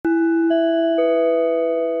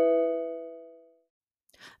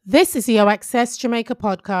This is the OXS Jamaica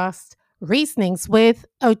podcast, Reasonings with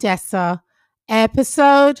Odessa,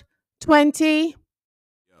 episode 20.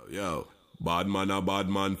 Yo, bad man a bad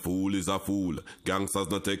man, fool is a fool. Gangsters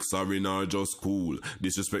not take sorry nor just cool.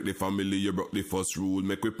 Disrespect the family, you broke the first rule.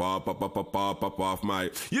 Make we pop off my.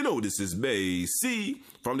 You know this is Bay C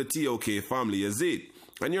from the TOK family, is it?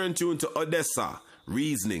 And you're in tune to Odessa,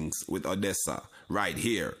 Reasonings with Odessa, right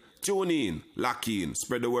here. Tune in, lock in,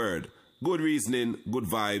 spread the word. Good reasoning, good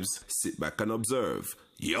vibes. Sit back and observe.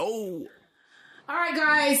 Yo! All right,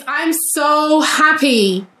 guys, I'm so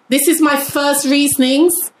happy. This is my first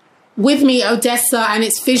Reasonings with me, Odessa, and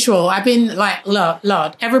it's visual. I've been like,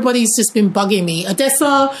 Lord, everybody's just been bugging me.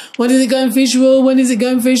 Odessa, when is it going visual? When is it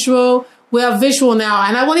going visual? We are visual now.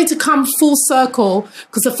 And I wanted to come full circle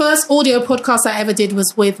because the first audio podcast I ever did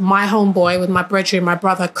was with my homeboy, with my brethren, my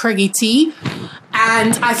brother, Craigie T.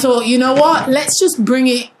 And I thought, you know what? Let's just bring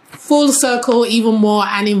it full circle even more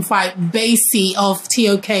and invite Basie of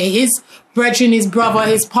TOK, his brethren, his brother,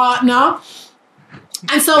 his partner.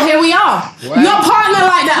 And so here we are. What? Not partner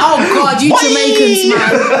like that. Oh God, you Jamaicans,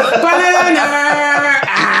 man.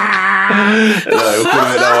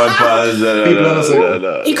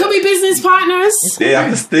 It could be business partners. Yeah,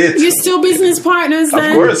 the state. You're still business partners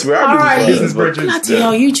then? Of course, we are business partners. Bloody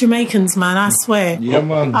hell, you Jamaicans, man, I swear. Yeah,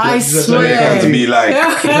 man. I swear. To be like.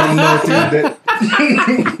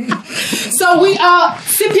 So we are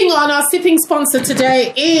sipping on, our sipping sponsor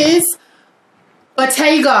today is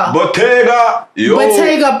Bottega. Yo.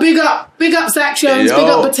 Bottega, big up Zach Jones, big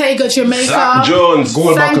up Bottega Jamaica. Zach Jones.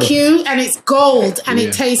 Gold Thank you. And it's gold and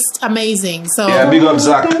it tastes amazing. So yeah, big up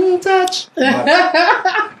Zach.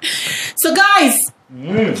 So guys,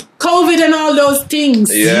 COVID and all those things.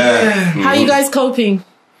 Yeah. How you guys coping?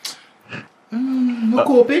 We're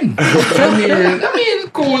coping. I mean,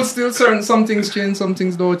 cool still. Some things change, some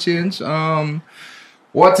things don't change.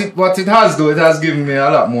 What it has though, it has given me a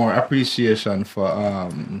lot more appreciation for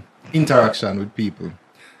interaction with people.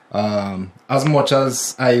 As much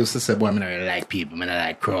as I used to say, boy, I don't really like people, I don't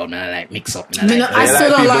like crowd, I don't like mix up. I still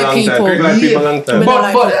don't like people.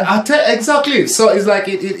 But exactly. So it's like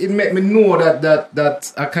it made me know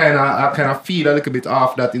that I kind of feel a little bit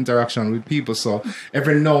off that interaction with people. So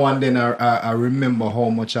every now and then I remember how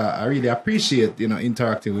much I really appreciate,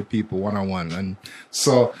 interacting with people one-on-one. And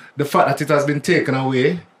so the fact that it has been taken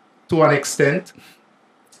away to an extent,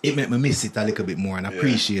 it made me miss it a little bit more and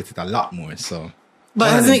appreciate it a lot more. So. But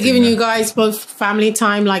hasn't it given you guys both family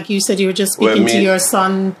time? Like you said, you were just speaking to your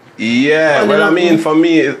son. Yeah, well, I mean, for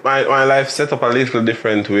me, my life set up a little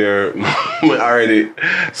different where I'm already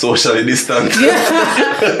socially distant.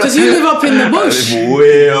 Yeah, because you live up in the bush. I live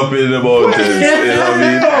way up in the mountains. You know what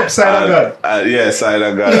I mean? Side of God. Yeah, side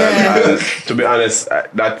of God. Yeah. And to be honest,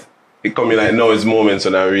 that it coming like now is moments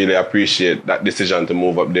when I really appreciate that decision to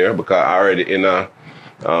move up there because I already in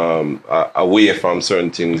away from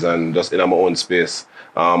certain things and just in my own space.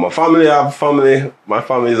 My family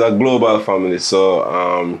is a global family, so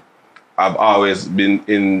I've always been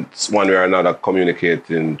in one way or another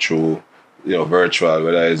communicating through virtual,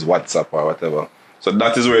 whether it's WhatsApp or whatever. So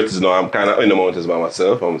that is where it is now. I'm kind of in the mountains by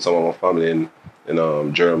myself. I'm some of my family in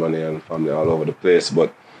Germany and family all over the place,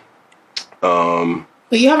 but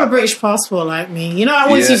you have a British passport like me. I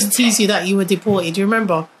always used to tease you that you were deported. Do you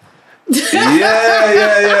remember? Yeah.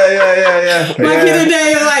 Back in the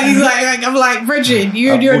day, I'm like, Bridget,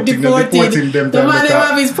 you're deported. The man who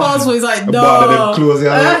have his passport is like, no.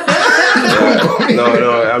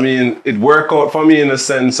 No. I mean, it worked out for me in the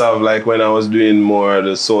sense of like when I was doing more of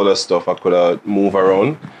the solo stuff, I could move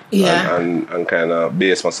around and kind of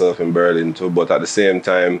base myself in Berlin too. But at the same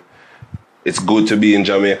time, it's good to be in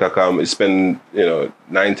Jamaica. You spend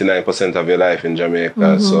 99% of your life in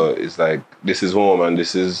Jamaica, so it's like this is home and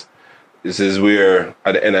this is where,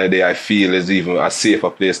 at the end of the day, I feel is even a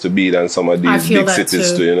safer place to be than some of these big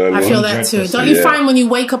cities too. What I mean? I feel that too. Don't you find when you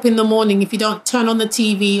wake up in the morning, if you don't turn on the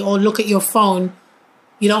TV or look at your phone,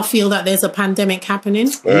 you don't feel that there's a pandemic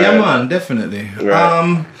happening? Right. Yeah, man, definitely.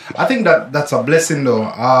 Right. I think that's a blessing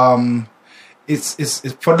though.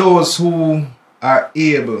 It's for those who are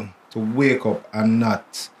able to wake up and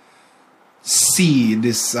not see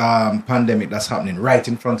this pandemic that's happening right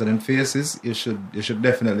in front of them faces. You should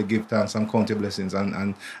definitely give thanks and count your blessings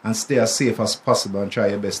and stay as safe as possible and try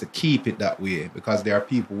your best to keep it that way, because there are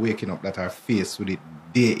people waking up that are faced with it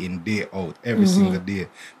day in, day out, every single day.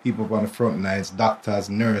 People on the front lines, doctors,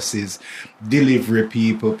 nurses, delivery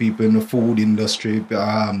people in the food industry,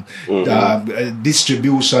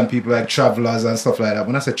 distribution people like travelers and stuff like that.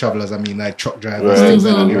 When I say travelers, I mean like truck drivers, things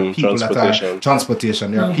like that. There are people that are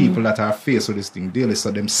transportation. There are people that are faced faced with this thing daily,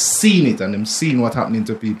 so them seeing it and them seeing what happening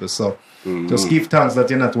to people. So just give thanks that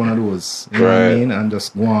you're not one of those. You know what I mean? And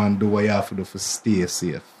just go on do what you have to do for stay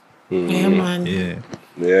safe. Yeah, man.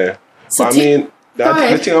 Yeah. So But I mean,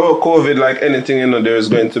 the thing about COVID, like anything, you know, there's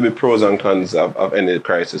going to be pros and cons of any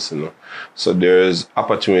crisis, you know. So there's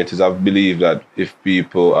opportunities. I believe that if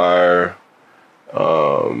people are,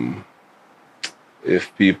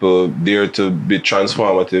 if people dare to be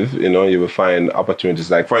transformative, you know, you will find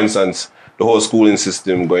opportunities. Like, for instance, the whole schooling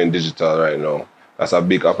system going digital right now. That's a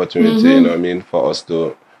big opportunity, you know what I mean, for us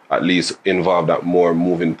to at least involve that more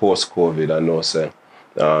moving post-COVID. I know, say,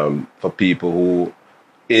 for people who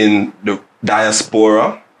in the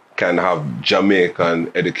diaspora can have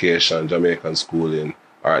Jamaican education, Jamaican schooling,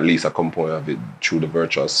 or at least a component of it through the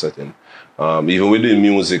virtual setting. Even with the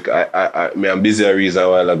music, I'm busy a reason a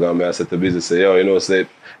while ago. I said to busy, say, yo, you know, say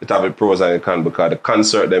it have the pros and it can, because the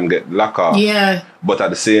concert them get locked off. Yeah. But at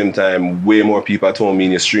the same time, way more people told me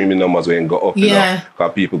your streaming numbers going to go up. Yeah. You know,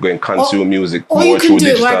 because people going to consume music Or more you can through do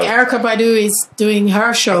digital. it like Erykah Badu is doing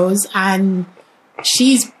her shows, and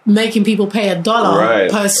she's making people pay $1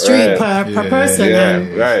 per stream per person.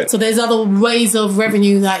 And right. so there's other ways of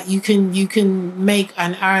revenue that you can make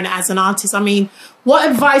and earn as an artist. I mean, what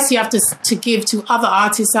advice do you have to give to other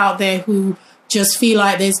artists out there who just feel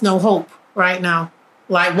like there's no hope right now?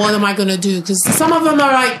 Like, what am I going to do? Because some of them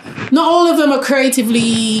are like, not all of them are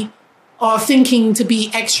creatively or thinking to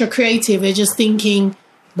be extra creative. They're just thinking,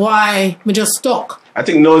 why? We're just stuck. I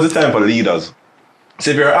think now is the time for leaders.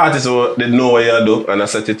 So if you're an artist who didn't know what you do and a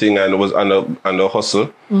set thing and was on the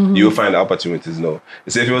hustle, you will find opportunities now.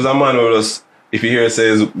 So if you was a man who was, if you hear it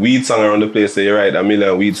says weed song around the place, say you're right, a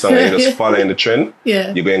million weed song, and you're just following the trend,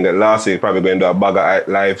 you're going to get lost. You're probably going to do a bag of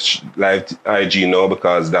live IG now,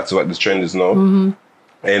 because that's what the trend is now.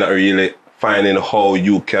 And you're not really finding how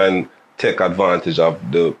you can take advantage of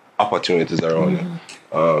the opportunities around you.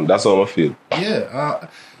 That's how I feel. Yeah.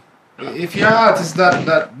 If you're an artist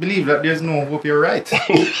that believe that there's no hope, you're right.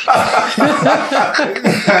 If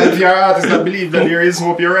you're an artist that believe that there is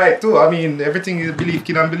hope, you're right too. I mean, everything is belief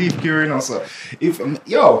kid and belief cure, you know. So if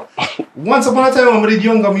once upon a time when we did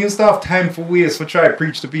younger, we used to have time for ways for try to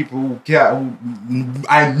preach to people who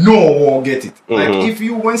I know won't get it. Like, if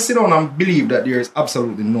you want to sit down and believe that there is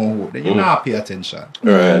absolutely no hope, then you not pay attention.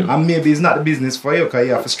 Right. And maybe it's not the business for you, because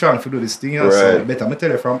you have to strong to do this thing. You know? So better me tell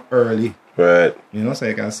you from early. Right. You know, so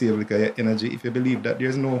you can save your energy. If you believe that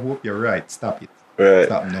there's no hope, you're right. Stop it. Right.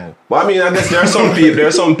 Stop now. But I mean, I guess there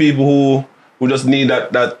are some people who just need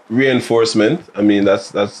that reinforcement. I mean,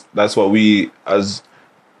 that's what we as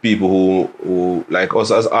people who like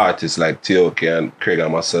us as artists, like TOK and Craig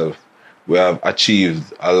and myself, we have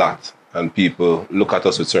achieved a lot, and people look at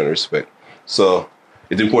us with certain respect. So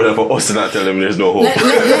it's important for us to not tell them there's no hope. Me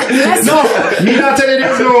not tell you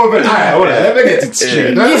there's no hope. Alright, hold on. Let me get it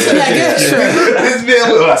straight. Let's be a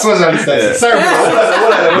little social distancing. Sorry,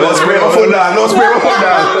 bro. No spray my foot down. No spray my foot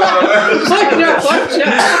down.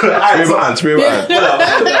 Spray my hand.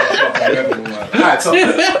 Alright, so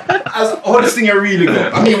as all this thing you really go.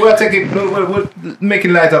 I mean, we're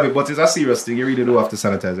making light of it, but it's a serious thing. You really do have to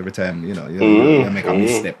sanitize every time, you know, you make a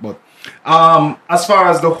misstep. But as far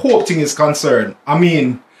as the hope thing is concerned, I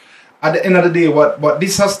mean, at the end of the day, what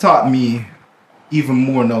this has taught me even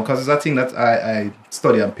more now, because it's a thing that I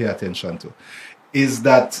study and pay attention to, is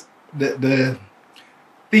that the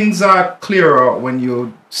things are clearer when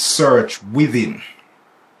you search within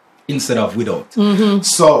instead of without.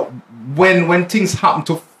 So when things happen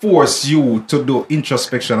to force you to do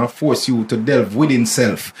introspection and force you to delve within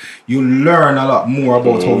self, you learn a lot more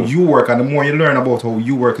about how you work, and the more you learn about how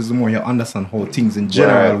you work is the more you understand how things in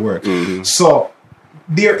general work. So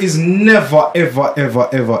there is never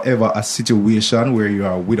ever a situation where you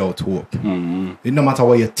are without hope. No matter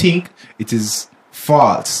what you think, it is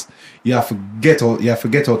false. You have to get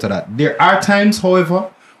out of that. There are times, however,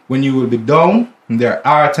 when you will be down, and there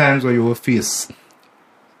are times where you will face,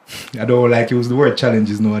 I don't like to use the word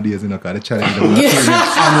challenges nowadays, you know, because the challenges are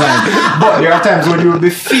online. But there are times when you will be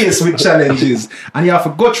faced with challenges, and you have to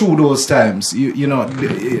go through those times. You know,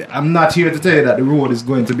 I'm not here to tell you that the road is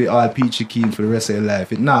going to be all peachy keen for the rest of your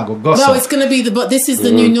life. It now go gossip. No, it's going to be but this is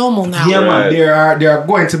the new normal now. Yeah, man. There are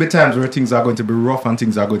going to be times where things are going to be rough and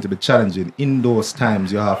things are going to be challenging. In those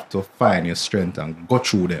times, you have to find your strength and go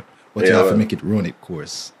through them. But you have to make it run its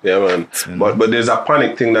course. Yeah, man. You know? But there's a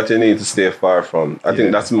panic thing that you need to stay far from. I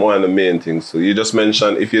think that's one of the main things. So you just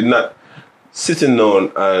mentioned, if you're not sitting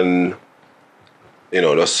down and, you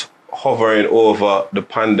know, just hovering over the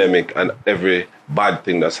pandemic and every bad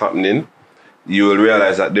thing that's happening, you will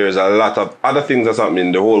realize that there's a lot of other things that's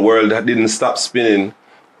happening. The whole world didn't stop spinning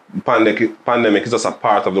pandemic is just a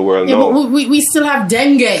part of the world Yeah, now. but we still have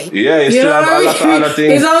dengue. Yeah, you still have a lot of other things.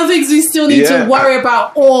 There's other things we still need to worry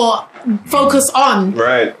about or focus on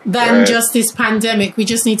than just this pandemic. We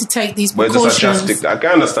just need to take these precautions. But it's just a drastic, I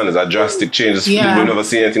can understand it's a drastic change. We've never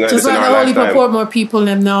seen anything like just this in like our the lifetime. Holy Portmore people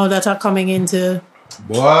them know that are coming into...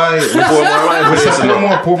 Boy,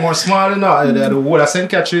 Portmore small enough. The whole of St.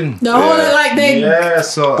 Catherine. The whole like they... Yeah,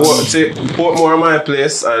 so... Portmore my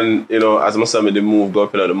place, and you know, as my son, they move go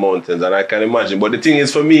up into the mountains, and I can imagine. But the thing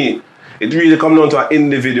is, for me, it really comes down to an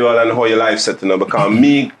individual and how your life set, you know, because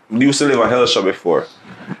me used to live a Hellshire before.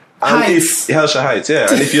 And Hellshire Heights, yeah.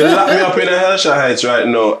 And if you lock me up in a Hellshire Heights right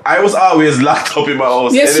now, I was always locked up in my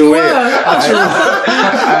house. Yes, anyway. you were.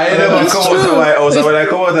 I never come out of my house. And when I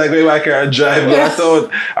come out, I go in my car and drive, go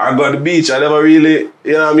out, or go to the beach. I never really,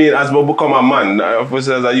 you know what I mean, as I become a man,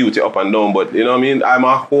 obviously as a youth, up and down, but you know what I mean, I'm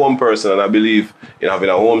a home person, and I believe in having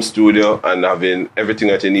a home studio and having everything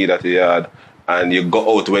that you need at the yard. And you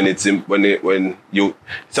go out when you.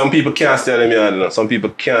 Some people can't stay at them yard, you know. Some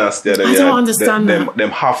people can't stay at them yard. I don't understand that.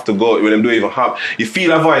 Them have to go when them don't even have. You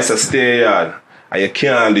feel a voice to stay yard, and you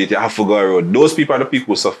can't do it. You have to go road. Those people are the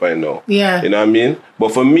people who suffer now. Yeah. You know what I mean?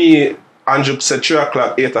 But for me, Andrew said 3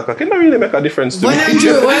 o'clock, 8 o'clock. It don't really make a difference to when me.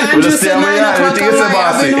 Andrew said 9 o'clock,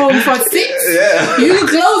 I've been home for 6. Yeah. You can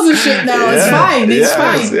close the shit now. It's fine. It's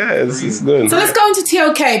fine. Yeah, it's good. So let's go into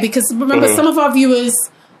TOK, because remember, some of our viewers.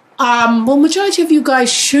 Majority of you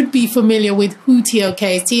guys should be familiar with who TOK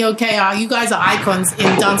is. TOK you guys are icons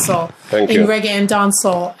in dancehall, in reggae and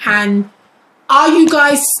dancehall. And are you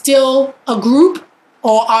guys still a group,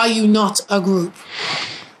 or are you not a group?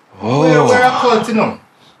 Oh. We're a cult, you know.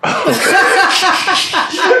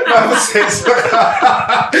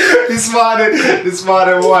 This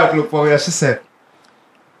morning, my wife looked for me and she said,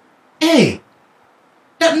 "Hey,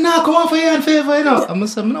 that not come off for you in favor, you know." I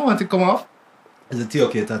said, "I don't want to come off." It's a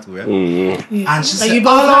TOK tattoo, right? Mm-hmm. Yeah. And she said, you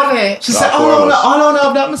both have it? She said, all on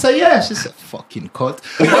of that. I said, yeah. She said, fucking cut.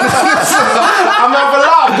 I'm not gonna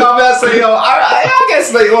laugh, because I said, yo, I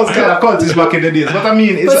guess like, it was kind of cultish back in the days. But I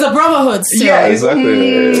mean, it's a brotherhood still. Yeah, exactly.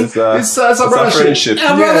 It's a brothership. Friendship. A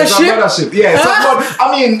brothership? Yeah, it's a brothership. Yeah,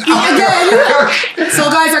 I mean... Again,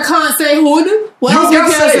 so guys, I can't say hood. What else you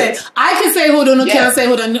can say? I can say hood, and can't say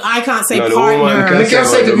hood, and I can't say partner. You can't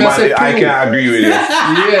say to I can't agree with you.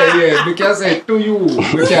 Yeah, we can't say to you.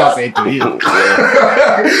 We can't say to you.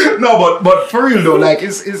 No, but for real though, like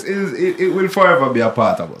it will forever be a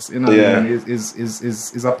part of us. You know, what I mean?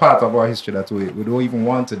 It's a part of our history that we don't even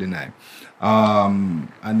want to deny.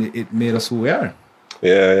 And it made us who we are.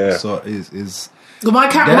 Yeah. So is my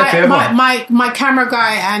camera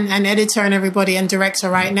guy and editor and everybody and director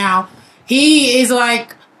right now, he is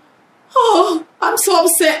like, oh, I'm so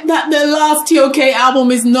upset that the last TOK album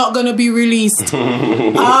is not going to be released.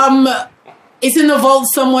 It's in the vault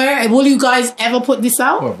somewhere. Will you guys ever put this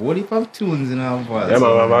out? Oh, what if I have tunes in our vault? Yeah,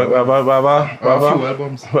 man, few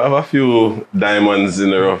albums. We have a few diamonds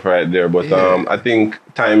in the rough right there, but I think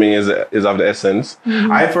timing is of the essence.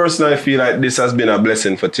 Mm-hmm. I personally feel like this has been a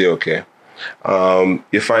blessing for TOK.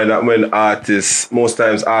 You find that when most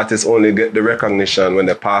times artists only get the recognition when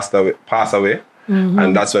they pass away. Mm-hmm.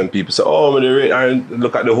 And that's when people say, oh,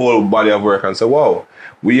 look at the whole body of work and say, wow,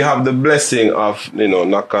 we have the blessing of,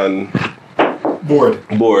 knock on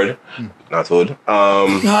board. Not wood. Oh,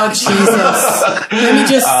 Jesus. Let me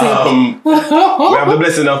just say. We have the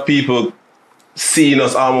blessing of people seeing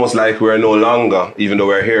us almost like we're no longer, even though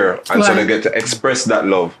we're here. And so they get to express that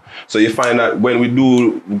love. So you find that when we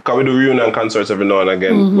do reunion concerts every now and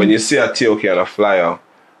again, when you see a TOK and a flyer,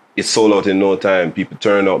 it's sold out in no time. People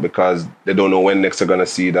turn out because they don't know when next they're going to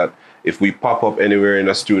see that. If we pop up anywhere in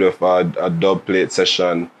a studio for a dub plate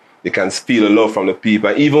session, you can feel the love from the people.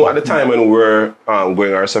 And even at the time when we were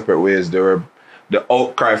going our separate ways, there were the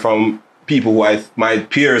outcry from people who my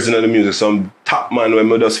peers in the music, some top man when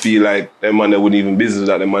we just feel like them man that wouldn't even business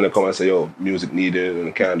that, them man that come and say, yo, music needed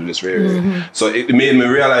and can't do this really. So it made me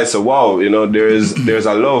realize, wow, there's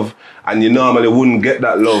a love, and you normally wouldn't get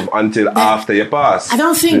that love until after you pass. I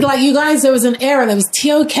don't think like you guys, there was an era, there was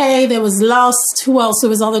TOK, there was Lost, who else? There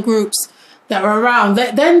was other groups that were around.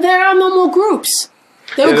 Then there are no more groups.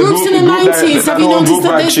 There were groups in the 90s. Have you noticed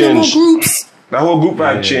that there's no more groups? That whole group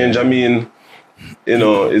vibe changed. I mean,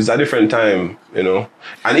 it's a different time,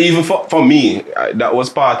 And even for me, that was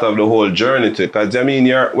part of the whole journey too. Because, I mean,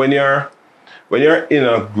 when you're in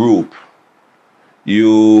a group,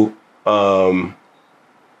 you,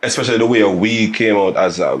 especially the way we came out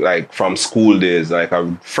as like from school days, like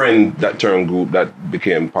a friend that turned group that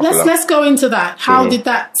became popular. Let's go into that. How did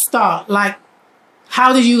that start? Like,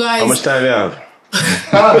 how did you guys... How much time you have?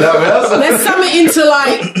 Let's sum it into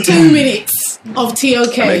like 2 minutes. of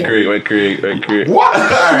TOK? Wait, Craig. What?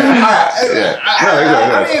 Alright. Yeah.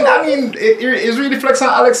 I mean, it really flex on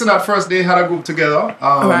Alex in that first day had a group together.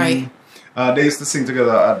 Right. They used to sing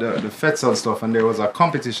together at the fets and stuff, and there was a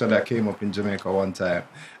competition that came up in Jamaica one time,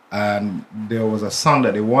 and there was a song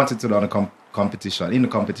that they wanted to do on the competition,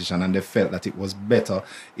 and they felt that it was better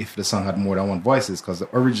if the song had more than one voices, because the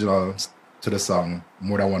original to the song,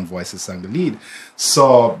 more than one voices sang the lead.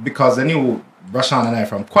 So because they knew Rashan and I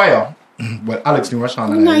from choir, well, Alex knew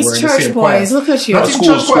Rashan and I were Nice in the church same boys. choir. Look at you. Not in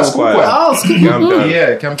church choir, school choir. Oh, school.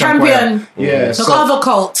 Campion. Campion choir. Yeah, The so, other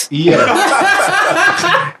cult. yeah,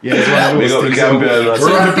 it's one of Big those up things. Campion.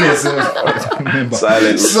 We're on the place. Remember.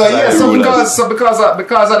 Silent.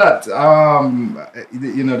 Because of that,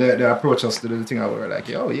 you know, they approached us to do the thing, and we were like,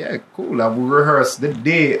 oh yeah, cool. And we rehearsed the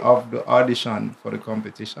day of the audition for the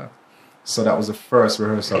competition. So that was the first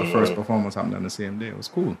rehearsal, the first performance happened on the same day. It was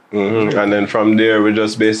cool. Mm-hmm. And then from there, we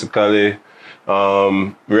just basically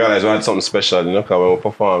realized we had something special, you know, because when we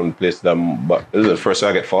performed, placed them, but this is the first way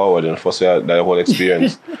I get forward, and the first way I had that whole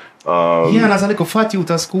experience. Yeah, and as a little fat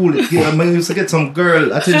youth at school, I used to get some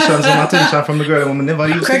attention from the girl when we never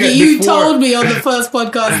used to get you before. told me on the first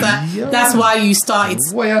podcast that that's why you started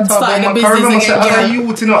Why I starting a I business remember again. as a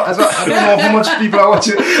youth, you know, I don't know how much people are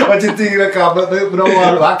watching thing like that,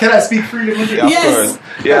 but can I speak freely? Yeah, Yes. of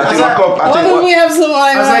course. Yeah, I think Why don't we have some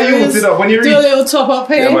as a youth, you know, when you do a read little top up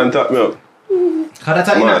here? Yeah, man, talk me up.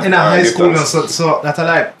 that in a high school, you know, so that I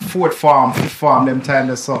like fourth farm, fifth farm, them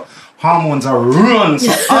time, so hormones are run.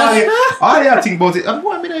 So all you think about it, and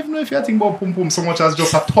boy, I don't even know if you think about pum pum so much as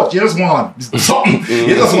just a touch. You just want something.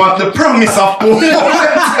 You just want the promise of pum.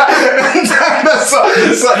 so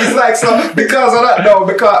it's like because of that. No,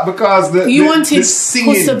 because You wanted the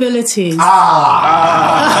singing. possibilities. I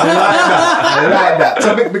like that.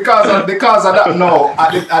 So because of that, no,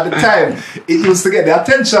 at the time it used to get the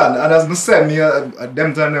attention, and as I said, me at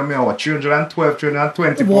them time I was 312,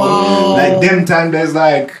 320. Wow. Like them time there's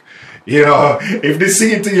like, you know, if the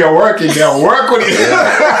singing thing you're working, they'll work with it.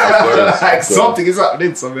 Like something is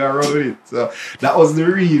happening, so we are running with it. So that was the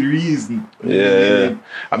real reason. Yeah.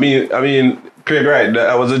 I mean, Craig, right,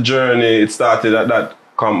 that was a journey. It started at that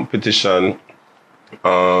competition.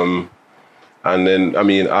 And then, I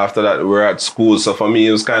mean, after that, we're at school. So for me,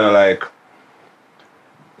 it was kind of like,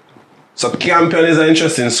 so Campion is an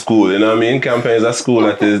interesting school, you know what I mean? Campion is a school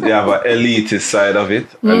that is, they have an elitist side of it.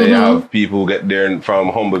 And they have people who get there from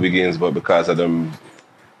humble beginnings, but because of them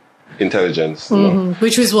intelligence. You know?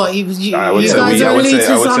 Which was what? You I would guys say are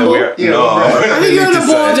elitist humble? we're, no. I think you're on the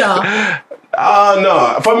border.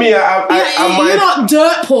 No. For me, I You're not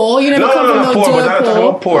dirt poor. You never come from not poor, but I'm dirt not talking poor.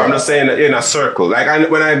 about poor. I'm just saying that in a circle. Like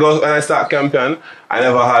when I start Campion, I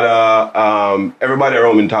never had a everybody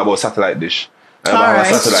around me talk about satellite dish. I never have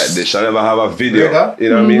a satellite dish. I never have a video. You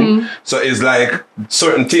know what I mean? So it's like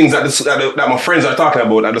certain things that my friends are talking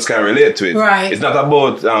about, I just can't relate to it. Right. It's not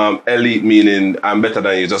about elite meaning I'm better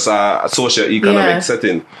than you, just a socio-economic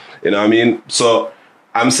setting. You know what I mean? So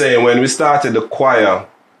I'm saying when we started the choir,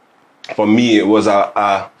 for me it was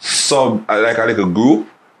a little group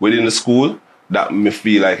within the school that me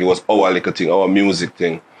feel like it was our little thing, our music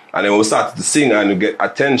thing. And then when we started to sing and we get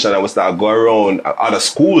attention and we start going around other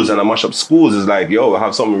schools and I mash up schools, it's like, yo, we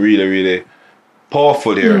have something really, really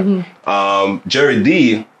powerful here. Jerry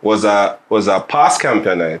D was a past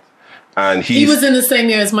Campionite. And he was in the same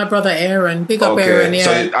year as my brother Aaron. Big up Aaron, yeah.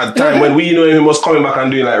 So at the time when we knew him, he was coming back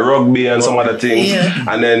and doing like rugby and some other things. Yeah.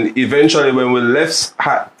 And then eventually when we left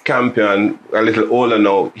Campion, a little older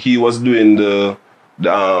now, he was doing the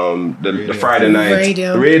Friday night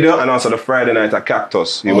radio and also the Friday night at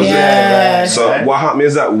Cactus. He was there. So what happened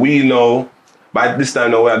is that we know by this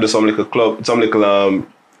time now we had some little club, some little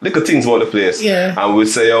things about the place. Yeah. And we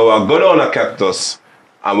say, oh, I'll go down at Cactus.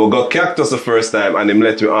 And we got Cactus the first time and them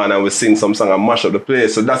let me on and we sing some song and mash up the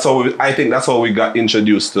place. So that's how I think that's how we got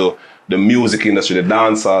introduced to the music industry, the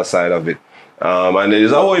dancehall side of it. And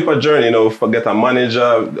there's a whole heap of journey, you know, forget a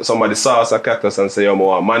manager, somebody saw us at Cactus and say, yo, I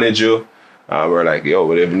want to manage you. We're like, yo,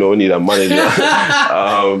 we have no need a manager.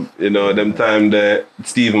 You know, them time the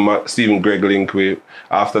Stephen Greg Link,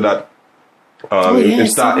 after that, him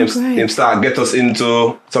start get us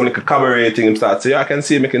into some like a cabaret thing. Him start say, I can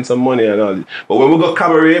see making some money and all. But when we go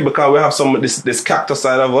cabaret, because we have some this Cactus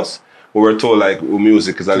side of us, we were told like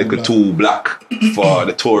music is a little too black for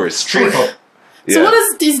the tourists. Straight up. Yeah. So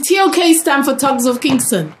what does TOK stand for? Tugs of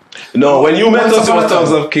Kingston? No, when you met us, it was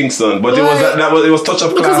Tugs of Kingston, but it was Touch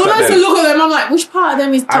of Class. Because when I used to look at them, I'm like, which part of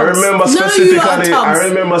them is Tugs? I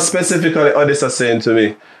remember specifically Odessa saying to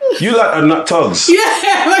me, "You lot are not Tugs."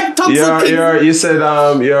 Yeah, like Tugs of Kingston. You said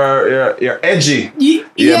you're edgy.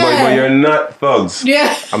 Yeah, but you're not thugs.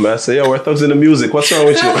 Yeah. I'm gonna say, yo, we're thugs in the music. What's wrong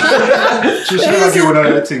with you? She should have given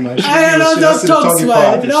her that thing, man. I don't know those talks,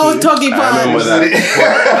 man. No talking I remember part.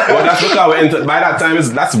 that. But that's because we entered, by that time,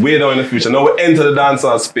 that's way down in the future. Now we enter the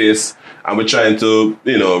dancehall space and we're trying to,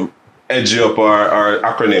 edge up our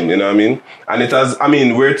acronym, you know what I mean? And it has,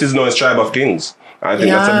 where it is now is Tribe of Kings. I think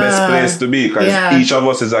that's the best place to be because each of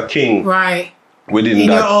us is a king. Right. Within in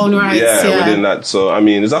that, your own rights, within that. So,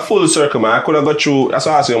 it's a full circle, man. I could have got through, that's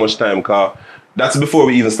why I asked you how much time, because that's before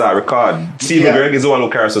we even start recording. Stephen Greg is the one who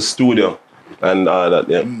carries the studio and that,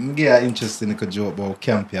 Yeah, interesting. I could joke about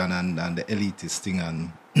Campion and the elitist thing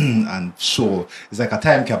and show. It's like a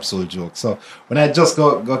time capsule joke. So, when I just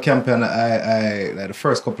got Campion, I like the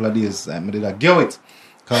first couple of days, I did a go it.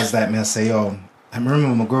 Because, like, I say, yo, I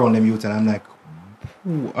remember my girl and them youth, and I'm like,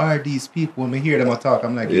 who are these people? When I hear them talk,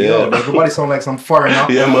 I'm like, yo, everybody sound like some foreigner.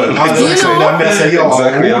 Yeah, man. I say, yo,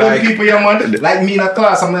 exactly, who are people, yeah, man? Like me in a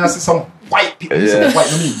class, I'm going to see some white people. Some white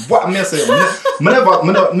people. What I'm say,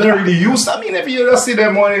 I'm never really used to. Every year I see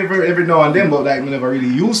them every now and then, but like, I'm never really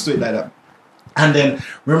used to it like that. And then,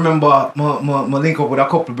 remember, my link up with a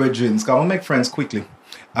couple of brethren, because I make friends quickly.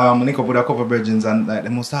 I link up with a couple of brethren, and like, they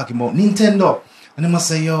was talking about Nintendo. And they must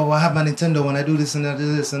say, yo, I have my Nintendo when I do this and I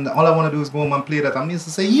do this, and all I want to do is go home and play that. I'm used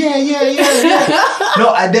to say, yeah.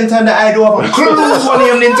 No, at them time that I don't have a clue what I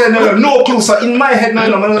am Nintendo, no clue. So in my head now,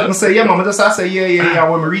 I'm going to say, yeah, man. I say, yeah.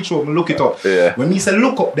 When I reach up and look it up. Yeah. When me say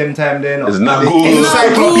look up them time, then it's not Google.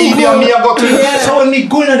 Encyclopedia, me I got to. So when me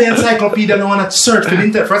go into the encyclopedia, I want to search for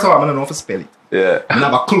Nintendo. First of all, I don't know how to spell it. Yeah. I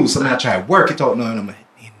have a clue, so I try to work it out now, and I'm like,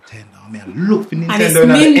 I look for And it's Nintendo in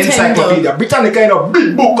the Nintendo. encyclopedia. Britannica kind of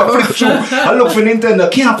big book I flip through. I look for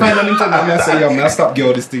Nintendo. Can't find a Nintendo. I say, yo, man, I stop getting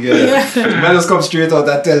all this together. Man, just come straight out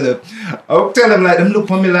and tell them. I'll tell them like them look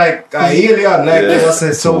for me like an alien. Like they will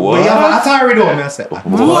say, so we have an Atari though. I say, what?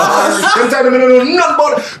 Them tell them I don't know nothing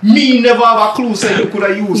about me. Never have a clue. Say you could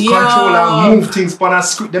have used controller and move things on a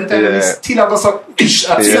script. Them tell them still I got some ish.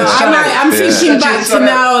 So I'm thinking back to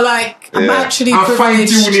now, like, I'm actually I'm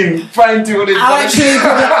privileged. fine-tuning. I'm actually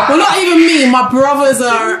privileged. Well, not even me. My brothers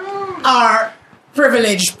are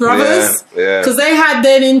privileged brothers. Because they had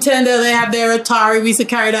their Nintendo, they had their Atari. We used to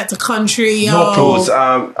carry that to country. No clues.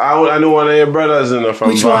 I know one of your brothers, from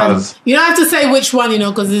which Vaz. one? You don't have to say which one,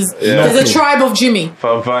 because there's a tribe of Jimmy.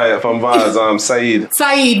 From Vaz, Saeed.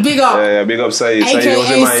 Saeed, big up. Yeah, big up Saeed. Saeed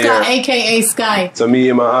was in my ear. AKA Sky. So me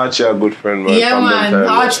and my Archie are good friend, man. Yeah, man.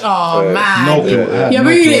 Arch, man. No clue. You're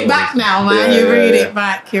bringing it back now, man. Yeah,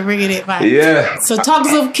 You're bringing it back. Yeah. So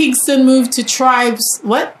Tugs of Kingston moved to Tribes,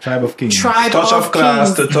 what? Tribe of Kings. Tribe Touch of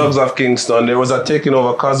Class Kings. to Tugs of Kingston. There was a Taking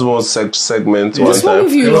Over Cosmos segment What's one wrong time.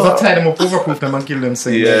 with you, It was lot? a tie them up, overproof them and kill them.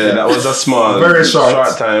 Yeah, that was a small, Very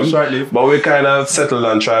short time. Short-lived. But we kind of settled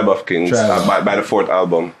on Tribe of Kings by the fourth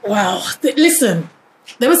album. Well, listen,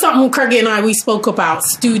 there was something Craigie and we spoke about,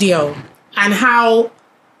 studio, and how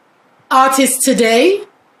artists today,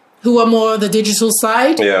 who are more the digital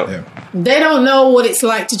side, Yeah. they don't know what it's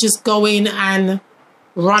like to just go in and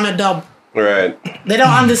run a dub. Right. They don't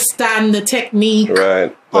understand the technique.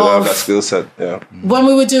 Right. They don't have that skill set. Yeah. When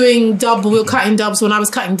we were doing dub, we were cutting dubs. When I was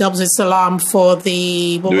cutting dubs with Salam for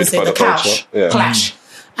the, the Clash. Yeah. Clash.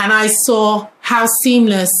 And I saw how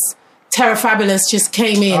seamless Terra Fabulous just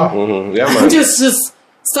came in. Mm-hmm. Yeah, man. just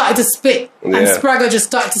started to spit. And Spragga just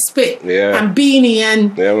started to spit. Yeah. And Beanie,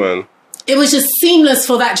 and Yeah, man. it was just seamless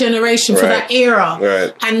for that generation, for that era.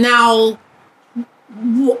 Right. And now,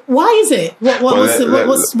 why is it? What's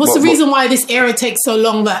the reason why this era takes so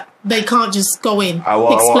long that they can't just go in?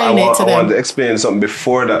 Explain it to them. I want to explain something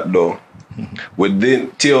before that, though.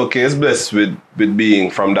 TOK is blessed with being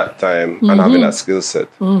from that time and having that skill set.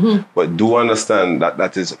 But do understand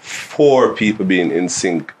that is 4 people being in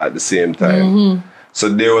sync at the same time. So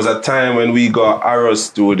there was a time when we got Arrow's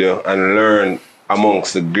studio and learned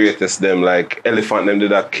amongst the greatest them, like Elephant them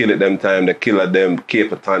did that Kill It them time, the Killer them,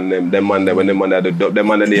 Capleton them man when them man the dub, them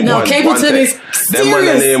man the name no, one Capleton is them man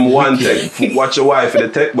the name One Tech. Watch your wife for the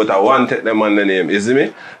tech, but a One Tech them man the name, is it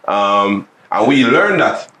me? And we learned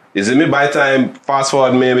that. Is it me? By the time fast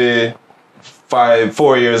forward maybe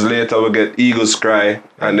 4 years later we get Eagles Cry,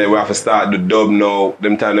 and then we have to start the dub now.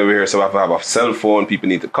 Them time over here, so we have to have a cell phone, people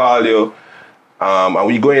need to call you. And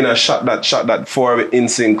we go in and shot that 4 in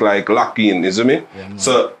sync, like lock in, is it me? Yeah,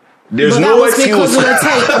 so there's no excuse. Because of the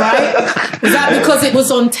tape, right? Was that because it was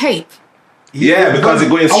on tape? Yeah, because it's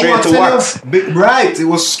going straight to wax. Right, it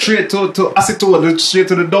was straight to acetone, straight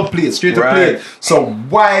to the dub plate, straight to plate. So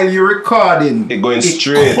while you're recording, it going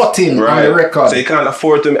straight cutting on the record. So you can't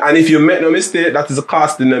afford to. And if you make no mistake, that is a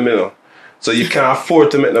cost in the middle. So you can't afford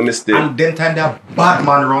to make no mistake. And then time they have bad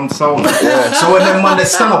man run sound. So when them man they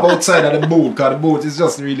stand up outside of the booth, because the booth is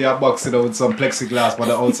just really a box, you know, with some plexiglass by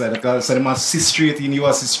the outside. So them man see straight in,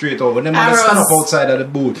 you see straight out. When them man they stand up outside of the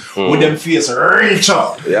booth with them face wrench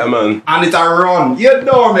up. Yeah, man. And it a run. You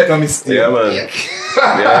don't make no mistake. Yeah, man.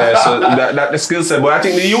 Yeah, so that the skill set. But I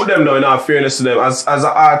think the youth them though, in all fairness to them, as an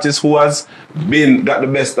artist who has got the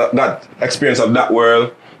best that experience of that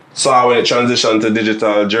world, saw when it transitioned to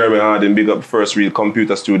digital. Jeremy Harding, big up first real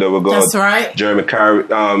computer studio we got. That's right. Jeremy carried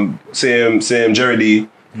same Jerry D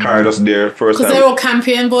carried us there first time. Because they're all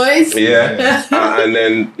Campion boys. Yeah. And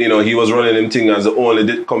then, you know, he was running him thing as the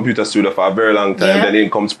only computer studio for a very long time. Yeah. Then in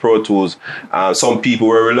comes Pro Tools. Some people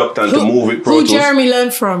were reluctant to move with Pro Tools. Who Jeremy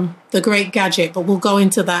learned from? The Great Gadget, but we'll go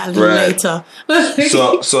into that a little later.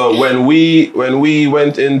 So when we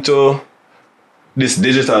went into this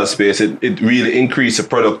digital space, it really increased the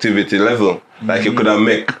productivity level. Like you could have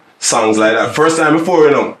make songs like that. First time before,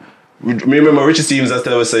 you know, me remember Richie Stevens that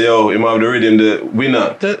tell us say, yo, him have the rhythm, the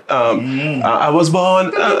winner. I was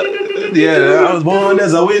born, I was born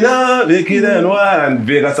as a winner, wicked and wild, and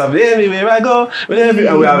Vegas have everywhere I go. And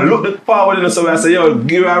we have looked forward and so I say, yo,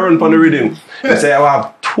 give a run on the rhythm. I say, I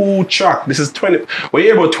have 2 tracks. This is 20. When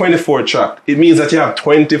you hear about 24 tracks, it means that you have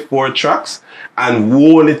 24 tracks and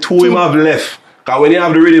only 2 him have left. Because when you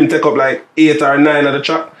have the rhythm take up like 8 or 9 of the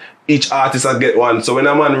track, each artist has get one. So when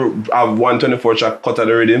a man have 124 track cut of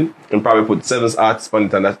the rhythm, and probably put 7 artists on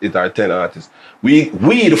it and that's 8 or 10 artists. We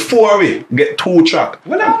the 4 we get 2 track.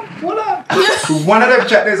 One of them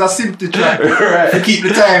track there's a sympathy track to keep the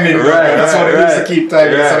timing. Right. That's what it is to keep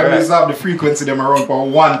timing. Yeah, so they used to have the frequency them around for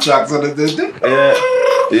 1 track. So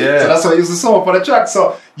Yeah. So that's what you used to sum up for the track.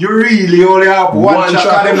 So you really only have one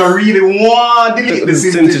track and them don't really want to delete the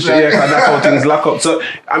synthetization. Yeah, because that's how things lock up. So,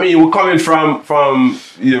 I mean, we're coming from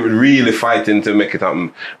you know, really fighting to make it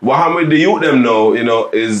happen. What happened with the youth them now, you know,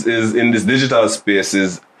 is in this digital space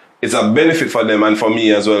it's a benefit for them and for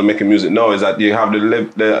me as well making music now is that you have the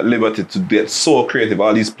liberty to get so creative.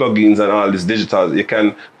 All these plugins and all this digital, you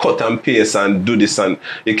can cut and paste and do this and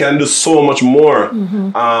you can do so much more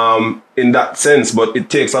in that sense, but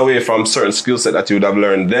it takes away from certain skill set that you would have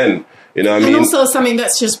learned then. You know what I mean? And also something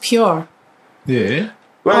that's just pure. Yeah.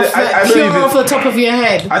 Well, I pure believe off the top of your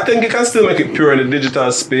head. I think you can still make it pure in the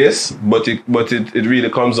digital space, but it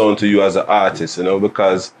really comes down to you as an artist, you know,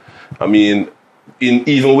 because I mean,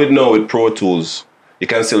 even with Pro Tools, you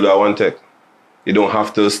can still do a one take. You don't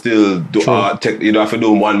have to still do tech. You don't have to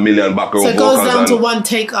do 1 million background vocals. So it goes down to one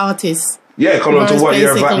take artists. Yeah, it comes down to what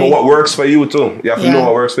your vibe, but what works for you too. You have to know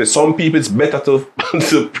what works for you. Some people it's better to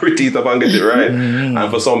pretty it up and get it right. And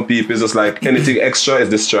for some people it's just like anything extra is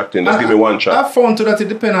distracting. Just give me one track. I found too that it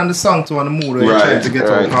depends on the song too and the mood you're trying to get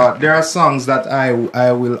out. There are songs that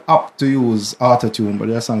I will opt to use auto-tune, but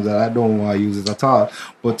there are songs that I don't want to use it at all.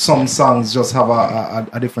 But some songs just have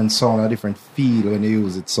a different sound, a different feel when you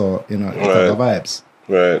use it. So, you know, it has the vibes.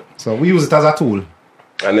 Right. So we use it as a tool.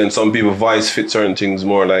 And then some people voice fit certain things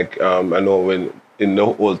more. Like I know when in the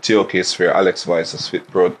whole TOK sphere, Alex voice is fit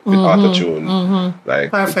auto-tune.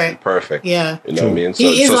 Like perfect. Yeah. You know what I mean? So,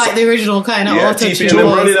 he is like the original kind of auto-tune. TP and them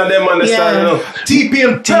running at them on the style, you know. TP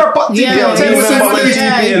and Terpa.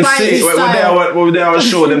 We were there on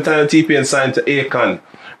show, them time TP and signed to Akon.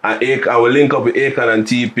 And I will link up with Akon and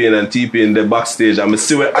TP in the backstage. I'm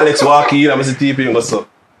see when Alex walk in, I'm see TP and go so.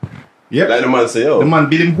 Yep. Like the man say, yo. The man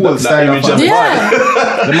build him whole style.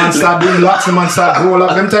 The man start doing lots, the man start roll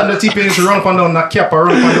up. Them time the TP used to run up and down, that cap,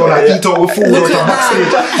 run up and down, eat out with food out of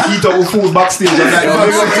backstage. Eat out with food backstage. And like,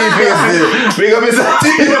 big up his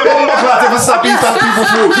TP, the bomber class, if you stop eating people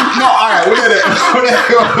food. No, alright, we get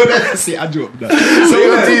it. See, I joke. So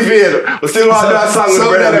you got TP, we still want that song with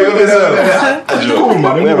brother. Big up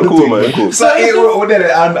his cool, man. Cool. So we did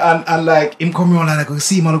it, and like, him come around and I go,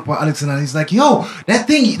 see him, I look at Alex and he's like, yo, that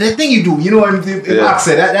thing you do, you know, in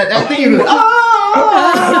accent, that thing you do.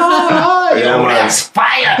 That's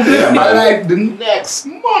fire. And like the next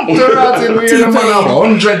month, we're going to have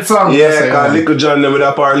 100 songs. Yeah, because Little John with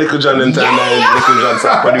that part, Little John and time Little John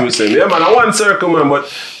start producing. Yeah, man, I one circle, man,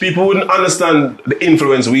 but people wouldn't understand the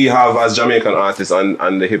influence we have as Jamaican artists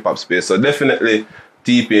and the hip hop space. So definitely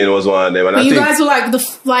T-Pain was one of them. And but you guys were like the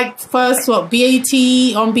first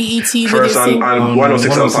BET on BET first on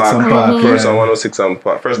 106 and Park. First on 106 and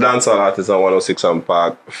Park. First dancehall artist on 106 and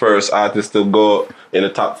Park. First artist to go in the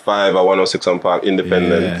top 5 at 106 and Park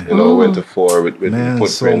independent. Yeah. You know, went to 4 with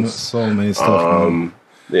Footprints. So many stuff.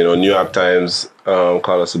 You know, New York Times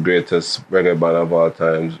call us the greatest reggae band of all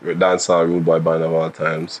times, dancehall rude boy band of all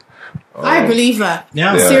times. I believe that.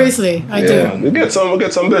 Yeah. Seriously, I Yeah, do. we get some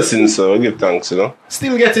blessings, so we give thanks, you know.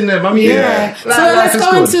 Still getting them. I mean, Yeah. So let's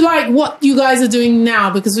go into like what you guys are doing now,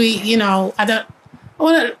 because we, you know, I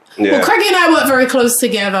want to. Yeah. Well, Craigie and I work very close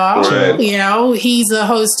together. Right. You know, he's a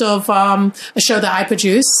host of a show that I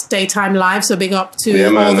produce, Daytime Live. So big up to Yeah,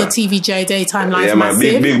 man. all the TVJ Daytime Live. Yeah, man,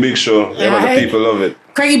 massive. big show. Yeah, man, Yeah. the people love it.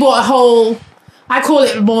 Craigie brought a whole, I call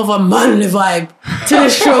it more of a manly vibe to the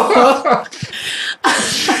show.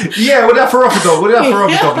 Yeah, we'd have to rough it up. We'd have to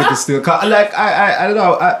rough it up like still. 'Cause, like I don't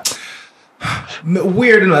know.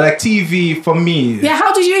 Weird, you know. Like TV for me. Yeah,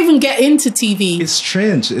 how did you even get into TV? It's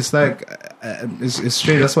strange. It's like it's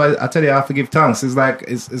strange. That's why I tell you I have to give thanks. It's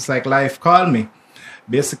like life called me.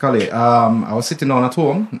 Basically, I was sitting down at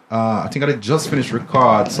home. I think I had just finished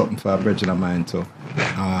record something for a bridge of mine too.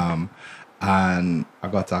 And I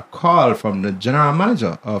got a call from the general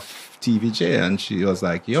manager of TVJ, and she was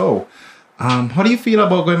like, "Yo, how do you feel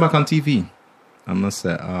about going back on TV?" I must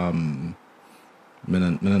say, I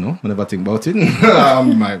don't know. I never think about it.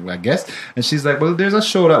 I guess. And she's like, "Well, there's a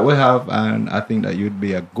show that we have, and I think that you'd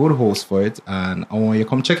be a good host for it, and I want you to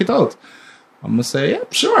come check it out." I'm gonna say, yeah,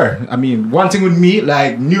 sure. I mean, one thing with me,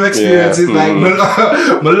 like new experiences, like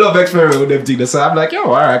my love experiment with them things. So I'm like, yo,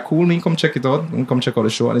 all right, cool. Me come check it out. Come check out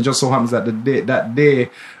the show. And it just so happens that that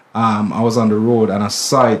day, I was on the road and I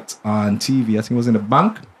saw it on TV. I think it was in the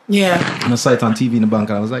bank. Yeah. And I saw it on TV in the bank,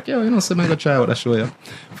 and I was like, yo, you know, so I'm gonna try out that show, yeah,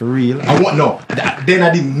 for real. Then I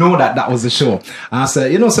didn't know that was the show. And I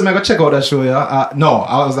said, you know, so I'm gonna check out that show, yeah. No,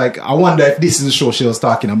 I was like, I wonder if this is the show she was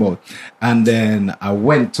talking about. And then I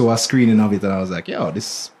went to a screening of it, and I was like, yo,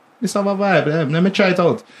 this have a vibe. Let me try it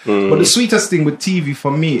out. But the sweetest thing with TV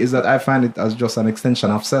for me is that I find it as just an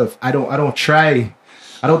extension of self. I don't try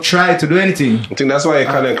to do anything. I think that's why you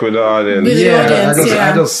connect with the audience. With the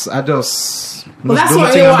audience, I just. Well, that's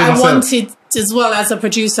what I wanted as well as a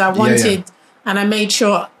producer. I wanted, Yeah. and I made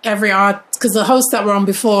sure every art, because the hosts that were on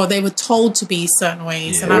before, they were told to be certain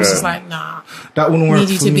ways, and I was just like, nah, that wouldn't work need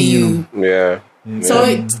you for to me, be you you. know. Yeah.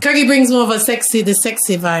 So Craigie brings more of a the sexy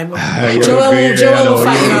vibe. yeah, Joel I know, will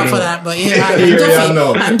fight you yeah. out for that, but yeah, I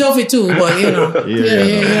know. I'm Duffy too, but you know,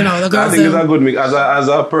 you know, the I girls. think it's a good mix. As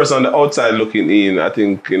a person on the outside looking in, I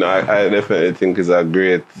think, you know, I definitely think it's a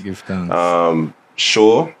great Give thanks.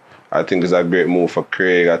 show. I think it's a great move for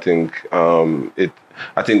Craig. I think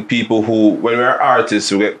I think people who, when we're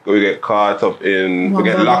artists, we get caught up in, we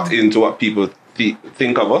get locked into what people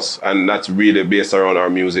think of us, and that's really based around our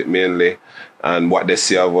music mainly, and what they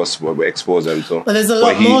see of us, what we expose them to. But there's a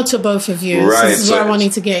lot more to both of you. Right, So this is what I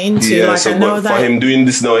wanted to get into. Yeah, like so I know but that for him doing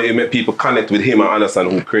this now, it make people connect with him and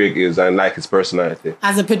understand who Craig is and like his personality.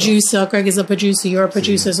 as a producer, Craig is a producer, you're a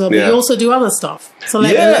producer as well, but Yeah. you also do other stuff. So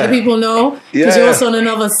let Yeah. the people know, because Yeah. you're also in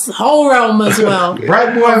another whole realm as well.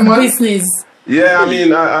 Bright boy, man. Business. Yeah, I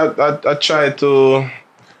mean, I try to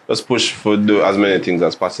just push for do as many things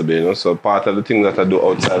as possible, you know. So part of the things that I do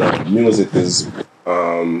outside of music is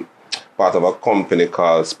part of a company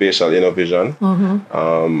called Spatial Innovision.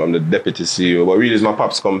 I'm the deputy CEO, but really it's my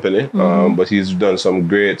pop's company. But he's done some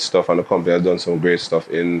great stuff, and the company has done some great stuff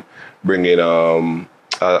in bringing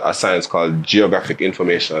a science called Geographic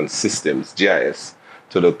Information Systems, GIS,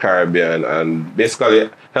 to the Caribbean, and basically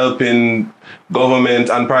helping government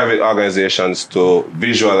and private organizations to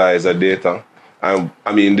visualize the data. I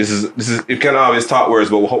mean, this is you can always talk words,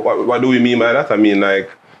 but what do we mean by that? I mean, like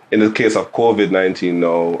in the case of COVID-19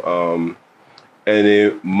 now,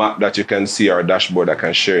 any map that you can see or dashboard that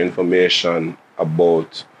can share information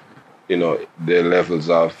about, you know, the levels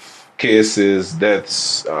of cases,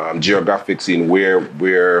 deaths, geographics in where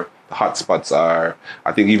the hotspots are.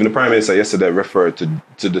 I think even the Prime Minister yesterday referred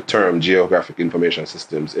to the term geographic information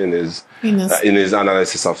systems in his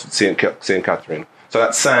analysis of St. Catherine. So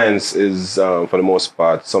that science is, for the most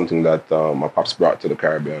part, something that my pops brought to the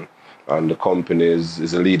Caribbean. And the company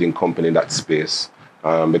is a leading company in that space.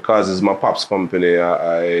 Because it's my pop's company,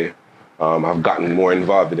 I have gotten more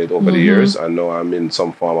involved in it over the years. And now I'm in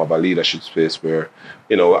some form of a leadership space where,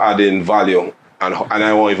 you know, adding value. And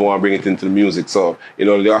I won't even want to bring it into the music. So, you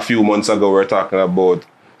know, a few months ago, we were talking about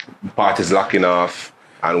parties locking off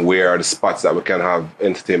and where are the spots that we can have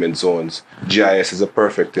entertainment zones. GIS is a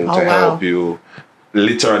perfect thing to help you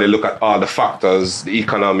literally look at all the factors, the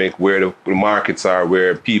economic, where the markets are,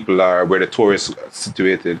 where people are, where the tourists are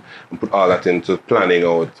situated, and put all that into planning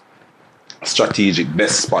out strategic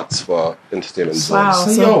best spots for entertainment zones. Wow.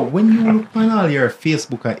 So, yo, when you look on all your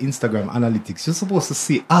Facebook and Instagram analytics, you're supposed to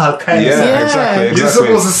see all kinds of Yeah, stuff. exactly. You're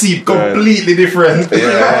supposed to see it completely different.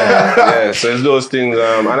 Yeah. So it's those things,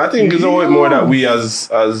 and I think it's always more that we as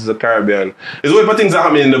the Caribbean, it's always things that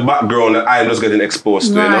happen in the background that I'm just getting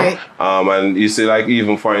exposed to, Right. you know. And you see, like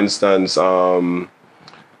even for instance,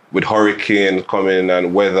 with hurricane coming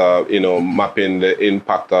and weather, you know, mapping the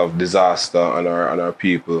impact of disaster on our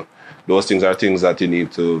people. Those things are things that you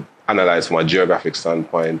need to analyze from a geographic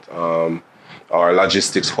standpoint. Our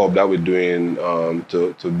logistics hub that we're doing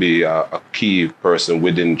to be a key person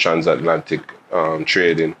within transatlantic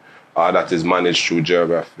trading. That is managed through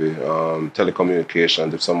geography,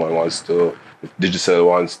 telecommunications. If Digicel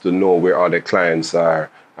wants to know where all their clients are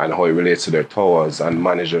and how it relates to their towers and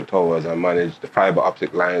manage their towers and manage the fiber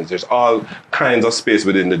optic lines. There's all kinds of space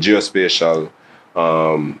within the geospatial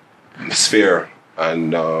sphere.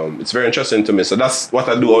 And it's very interesting to me. So that's what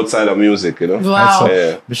I do outside of music, you know. Wow.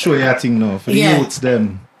 Yeah. Be sure you think now for the youths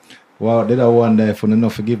them. Well, they don't want there for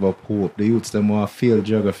enough to give up hope. The youths them want to feel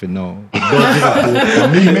geography now. Don't give up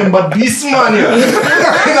hope. Me remember this man here in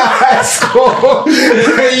high school.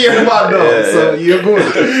 You're bad now, so you're good.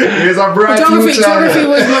 Here's a bright future. Geography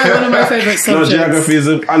was one of my favorite No, subjects. geography is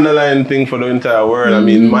an underlying thing for the entire world. I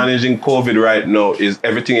mean, managing COVID right now is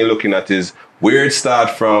everything you're looking at is where it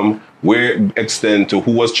started from, where it extend to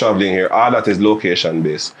who was traveling here. All that is location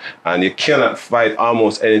based, and you cannot fight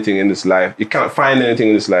almost anything in this life. You can't find anything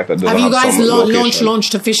in this life that doesn't Have you guys some location.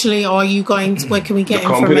 launched officially, or are you going to, where can we get The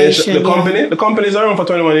company, information? the company's around for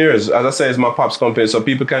 21 years. As I say, it's my pop's company, so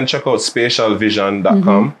people can check out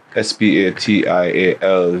spatialvision.com,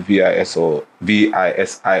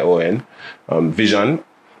 SPATIALVISION, Vision.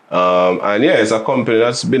 And yeah, it's a company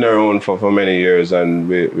that's been around for many years, and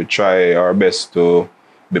we try our best to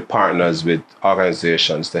be partners with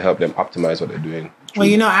organizations to help them optimize what they're doing. Well,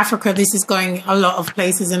 you know, Africa, this is going a lot of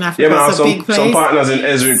places in Africa. Yeah, man, it's a big place. some partners in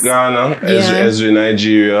Esri, Ghana, Esri,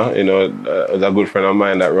 Nigeria. You know, there's a good friend of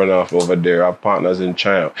mine that run off over there. Our partners in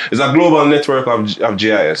China. It's a global network of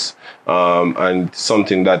GIS, and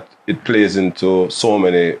something that it plays into so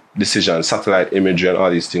many decisions. Satellite imagery and all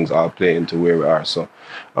these things all play into where we are. So,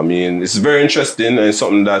 I mean, it's very interesting, and it's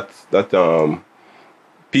something that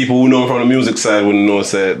people who know from the music side wouldn't know.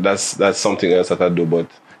 Say that's something else that I do, but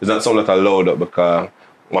it's not something that I load up because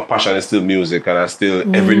my passion is still music, and I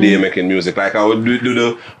still every day making music. Like I would do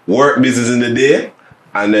the work business in the day,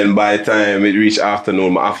 and then by the time it reach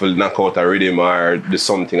afternoon, I have to knock out a rhythm or do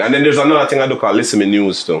something. And then there's another thing I do called listen to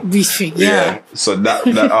news too. Yeah. So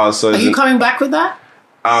that also. Are you coming back with that?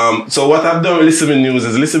 So what I've done with Listen Me News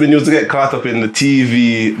is Listen Me News to get caught up in the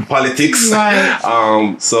TV politics.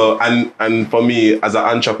 Right. So and for me as an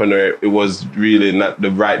entrepreneur, it was really not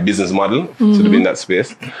the right business model to be in that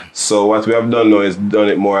space. So what we have done now is done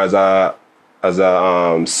it more as a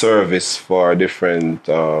service for different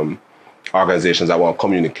organizations that want to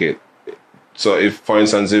communicate. So if, for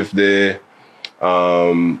instance, if the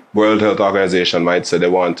World Health Organization might say they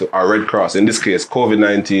want to, or Red Cross, in this case,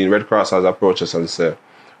 COVID-19, Red Cross has approached us and said,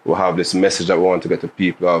 we'll have this message that we want to get to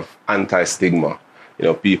people of anti-stigma. You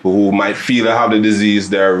know, people who might feel they have the disease,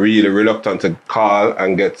 they're really reluctant to call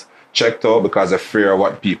and get checked out because they're fear of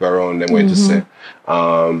what people around them going to say.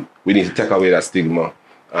 We need to take away that stigma.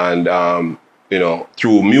 And, you know,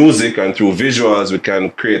 through music and through visuals, we can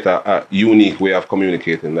create a unique way of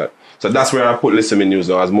communicating that. So that's where I put Listen Me News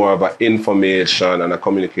now as more of an information and a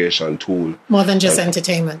communication tool. More than just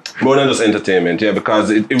entertainment. More than just entertainment, yeah, because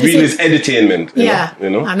it really is edutainment. You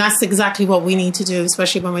know? And that's exactly what we need to do,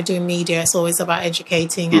 especially when we're doing media. It's always about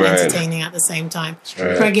educating and entertaining at the same time.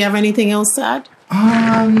 Right. Craig, you have anything else to add?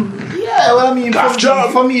 Yeah, well, I mean,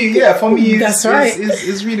 for me, that's right.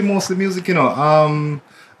 It's really mostly music, you know.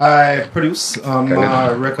 I produce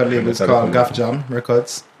my record label. It's called Gaff Jam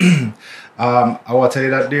Records. I want to tell you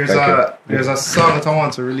that there's a song that I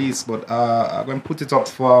want to release, but I'm going to put it up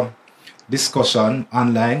for discussion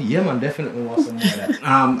online. Yeah, man, definitely want something like that.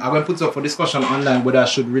 I'm going to put it up for discussion online whether I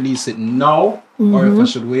should release it now or if I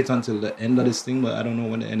should wait until the end of this thing, but I don't know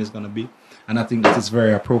when the end is going to be. And I think that it's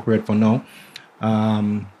very appropriate for now.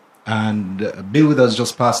 And Bill Withers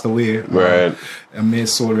just passed away. Right. And may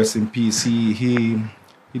his soul rest in peace. He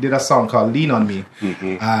did a song called Lean On Me,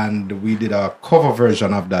 and we did a cover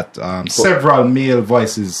version of that. Several male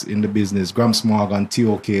voices in the business: Gramps Morgan,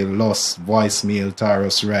 T.O.K., Lost, Voicemail,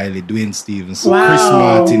 Tyrus Riley, Dwayne Stevenson, Chris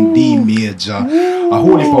Martin, Dean Major,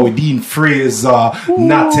 Holy Power, Dean Fraser,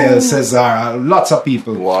 Natel, Cesar. Lots of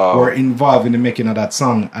people were involved in the making of that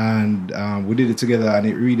song, and we did it together, and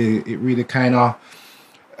it really kind of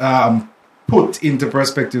put into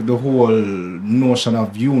perspective the whole notion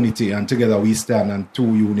of unity, and together we stand, and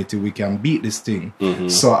through unity we can beat this thing.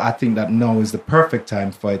 So I think that now is the perfect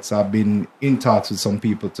time for it. So I've been in talks with some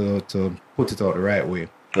people to put it out the right way.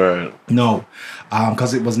 Right. No,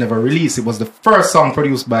 because it was never released. It was the first song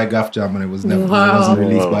produced by Gaff Jam, and it was never it wasn't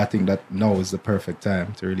released. But I think that now is the perfect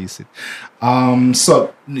time to release it.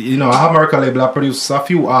 So you know, I have my record label. I produce a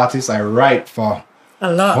few artists. I write for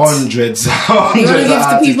a lot, hundreds you want to give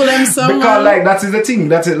the people them some, because like that is the thing.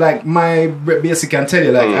 That's it. Like my basic can tell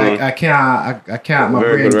you. Like I can't. My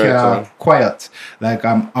brain can't quiet. Like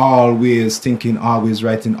I'm always thinking, always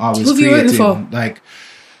writing, always Who creating. have you written for? Like.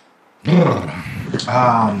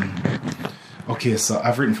 Okay, so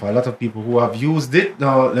I've written for a lot of people who have used it.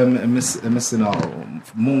 Now, let me see now.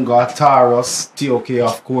 Munga, Taros, TOK,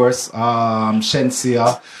 of course,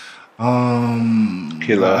 Shensia,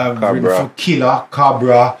 Killer, I've Cabra. written for Killer,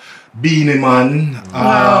 Cabra, Beanie Man,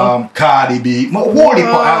 Cardi B. I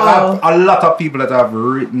have a lot of people that I've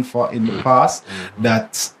written for in the past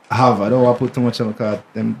that have. I don't want to put too much on because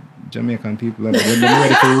them Jamaican people, when they're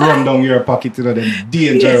ready to run down your pocket, you know, they're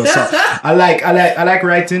dangerous. So I like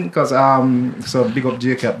writing because so big up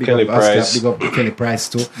Jacob, big Kelly up Price. Ascap, big up Kelly Price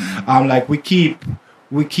too. Like we keep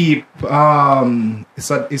it's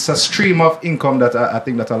a stream of income that I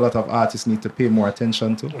think that a lot of artists need to pay more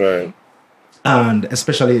attention to. Right. And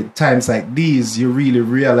especially times like these, you really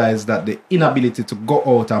realize that the inability to go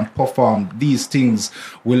out and perform these things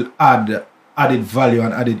will add added value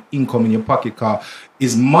and added income in your pocket. Car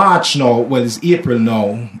is March now, well, it's April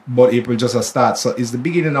now, but April just a start. So it's the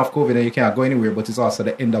beginning of COVID and you can't go anywhere, but it's also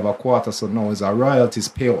the end of a quarter. So now it's a royalties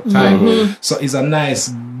payout time. So it's a nice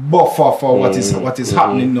buffer for what is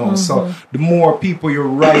happening now. So the more people you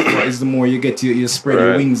write for is the more you get you spread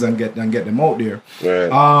your wings and get them out there.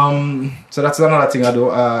 So that's another thing I do.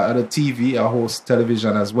 I do TV, I host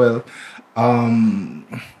television as well.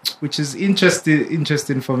 Which is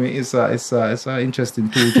interesting for me. It's a interesting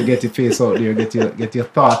tool to get your face out there, get your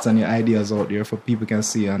thoughts and your ideas out there for people can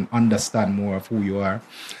see and understand more of who you are.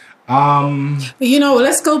 You know,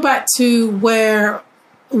 let's go back to where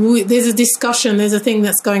there's a discussion. There's a thing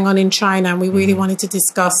that's going on in China, and we really wanted to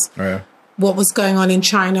discuss what was going on in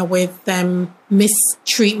China with them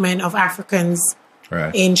mistreatment of Africans.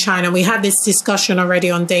 In China. We had this discussion already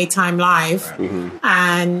on Daytime Live,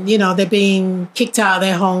 and you know, they're being kicked out of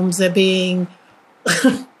their homes. They're being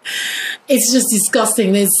it's just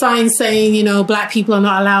disgusting. There's signs saying, you know, black people are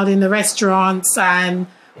not allowed in the restaurants and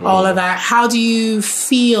all of that. How do you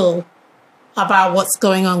feel about what's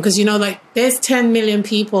going on? Because, you know, like there's 10 million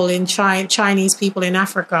people in Chinese people in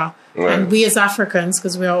Africa, and we as Africans,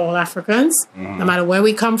 because we are all Africans, no matter where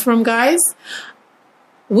we come from, guys,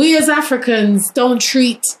 we as Africans don't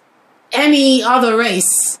treat any other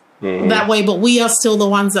race that way, but we are still the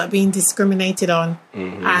ones that are being discriminated on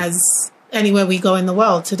as anywhere we go in the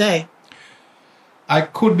world today. I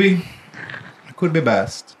could be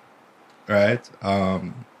biased, right?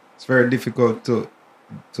 It's very difficult to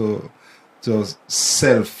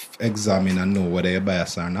self-examine and know whether you're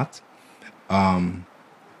biased or not.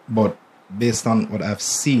 But based on what I've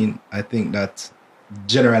seen, I think that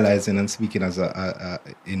generalizing and speaking as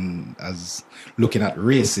looking at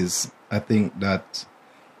races, I think that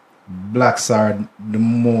blacks are the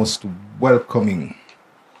most welcoming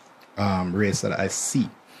race that I see.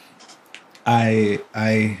 I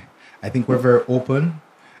think we're very open,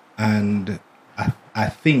 and I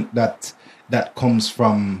think that comes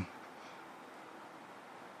from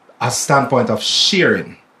a standpoint of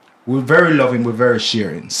sharing. We're very loving, we're very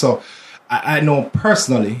sharing. So I know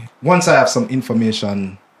personally, once I have some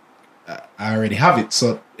information, I already have it.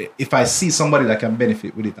 So if I see somebody that can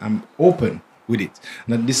benefit with it, I'm open with it.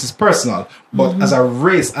 Now, this is personal, but as a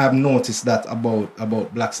race, I've noticed that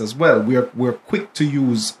about blacks as well. We're quick to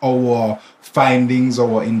use our findings,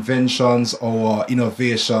 our inventions, our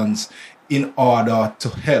innovations in order to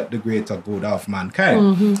help the greater good of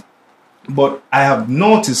mankind. But I have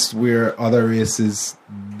noticed where other races,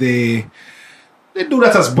 they do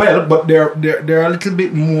that as well, but they're a little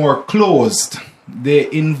bit more closed.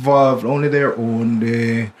 They involve only their own,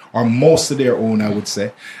 or most of their own, I would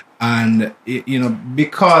say. And you know,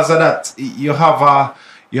 because of that, you have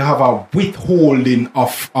a withholding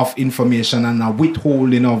of information, and a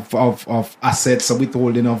withholding of assets, a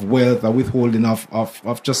withholding of wealth, a withholding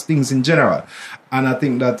of just things in general. And I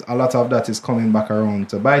think that a lot of that is coming back around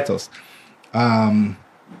to bite us.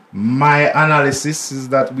 My analysis is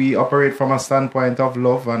that we operate from a standpoint of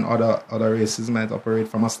love, and other races might operate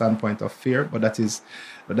from a standpoint of fear. But that is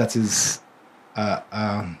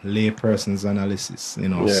a lay person's analysis, you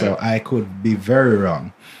know. So I could be very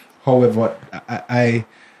wrong. However, I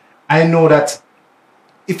I know that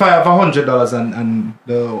if I have $100 and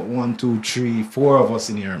the 1, 2, 3, 4 of us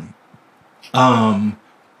in here,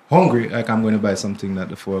 hungry, like I'm going to buy something that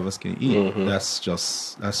the 4 of us can eat. Mm-hmm. That's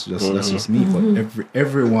just me. But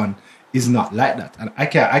everyone is not like that, and I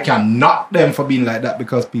can't knock them for being like that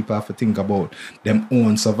because people have to think about their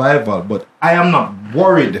own survival. But I am not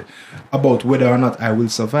worried about whether or not I will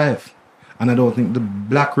survive, and I don't think the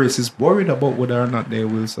black race is worried about whether or not they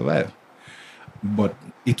will survive. But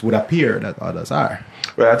it would appear that others are.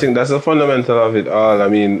 Well, I think that's the fundamental of it all. I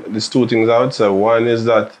mean, there's 2 things I would say. One is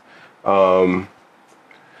that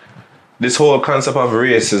this whole concept of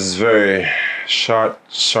race is very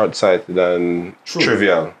short-sighted and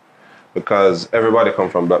trivial, because everybody come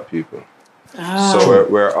from black people. So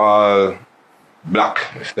we're all black.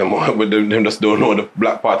 If them just don't know the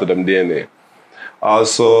black part of them DNA.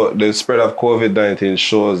 Also, the spread of COVID-19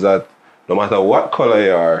 shows that no matter what color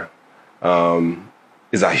you are,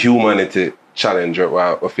 is a humanity challenge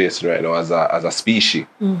we're facing right now as a species.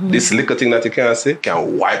 This little thing that you can't see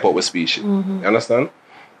can wipe out a species. You understand?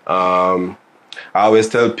 I always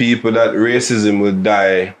tell people that racism will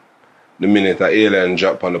die the minute an alien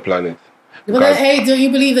drop on the planet. Well, hey, do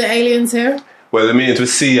you believe the aliens here? Well, the minute we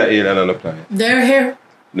see an alien on the planet. They're here.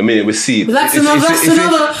 The minute we see it. But that's another. That's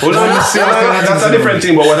a different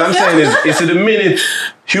thing. But what I'm saying is the minute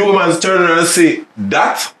humans turn around and say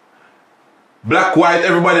that, black, white,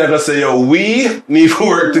 everybody are going to say, yo, we need to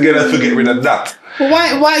work together to get rid of that.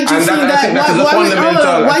 Why do you think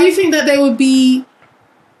that? Why do you think that they would be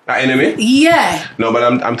an enemy? Yeah. No, but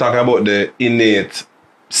I'm talking about the innate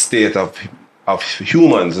state of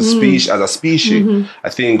humans, a species. I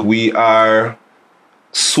think we are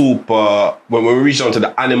super. When we reach down to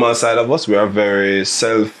the animal side of us, we are very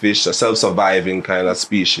selfish, a self-surviving kind of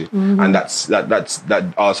species, and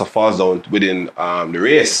that also falls down within the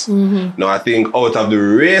race. Now, I think out of the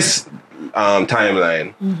race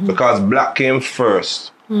timeline, because black came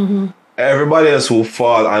first. Everybody else who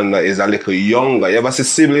fall under is a little younger. You ever see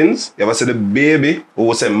siblings? You ever see the baby who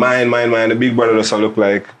will say mine, the big brother doesn't look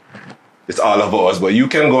like it's all of us, but you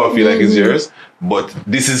can go and feel like it's yours. But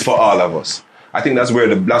this is for all of us. I think that's why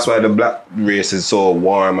the black race is so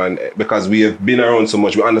warm, and because we have been around so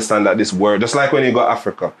much, we understand that this world, just like when you go to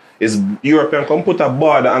Africa, is European come put a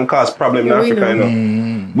border and cause problem in Africa. You know?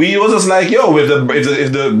 We was just like, yo, if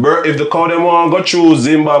the cow them want to go through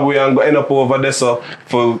Zimbabwe and go end up over there so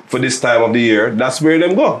for this time of the year, that's where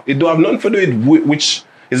them go. It don't have nothing to do with which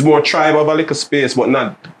is more tribe of a little space, but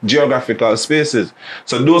not geographical spaces.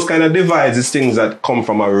 So those kind of divides is things that come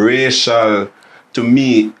from a racial, to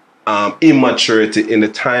me, immaturity in the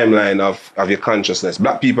timeline of your consciousness.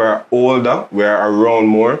 Black people are older, we're around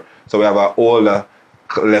more, so we have an older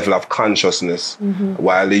level of consciousness,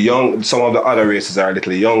 while some of the other races are a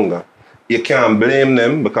little younger. You can't blame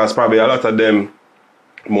them, because probably a lot of them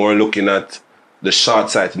more looking at the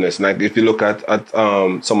short-sightedness. Like if you look at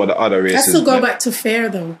some of the other races. That's to go back to fear,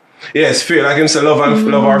 though. Yes, fear. Like him say, love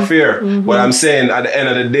or fear. But I'm saying at the end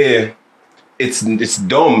of the day, it's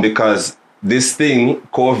dumb, because this thing,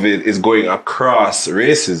 COVID, is going across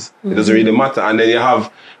races. It doesn't really matter. And then you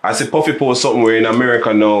have, I see Puffy post something where in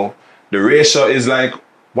America now, the ratio is like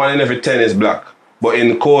 1 in every 10 is black. But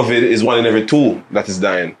in COVID, is 1 in every 2 that is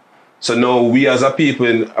dying. So now we as a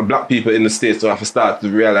people, black people in the States, have to start to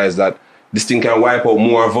realize that this thing can wipe out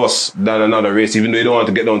more of us than another race, even though you don't want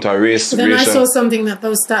to get down to a race. But then I saw something that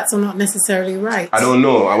those stats are not necessarily right. I don't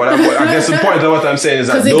know. I guess the point of what I'm saying is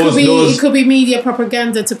that it could be media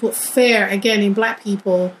propaganda to put fear again in black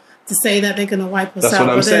people to say that they're going to wipe us out. That's what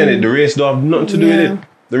I'm saying. The race don't have nothing to do with it.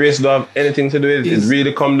 The race don't have anything to do with it. It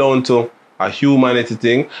really come down to a humanity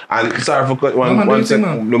thing. And sorry for one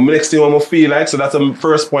second. The next thing I'm going to feel like, so that's the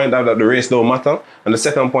first point, that the race don't matter. And the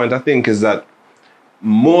second point I think is that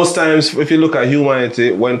most times, if you look at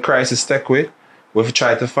humanity, when crisis take way, we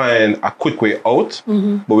try to find a quick way out,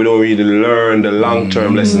 but we don't really learn the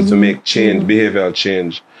long-term lessons to make change, behavioral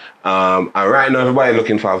change. And right now, everybody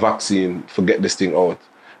looking for a vaccine to get this thing out.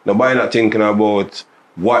 Nobody not thinking about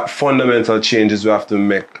what fundamental changes we have to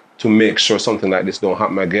make sure something like this don't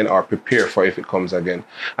happen again, or prepare for if it comes again.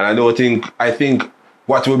 And I think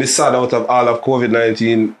what will be sad out of all of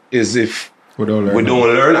COVID-19 is if we don't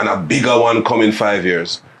learn, and a bigger one come in 5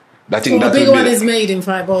 years. The bigger one is made in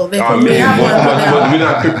 5 years. But we're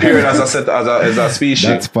not prepared as a species.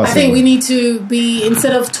 That's possible. I think we need to be,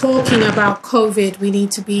 instead of talking about COVID, we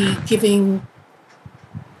need to be giving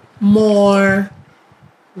more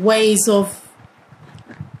ways of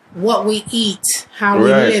what we eat, how we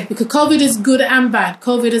live. Because COVID is good and bad.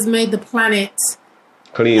 COVID has made the planet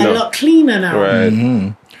a lot cleaner now.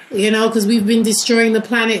 Right. You know, because we've been destroying the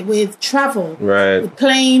planet with travel, Right. with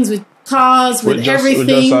planes, with cars, with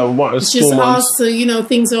everything. It's just us, so you know,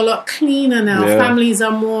 things are a lot cleaner now. Yeah. Families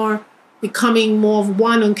are becoming more of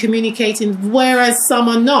one and communicating, whereas some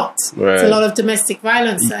are not. Right. It's a lot of domestic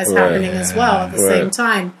violence that is happening as well at the same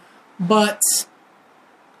time. But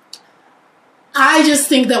I just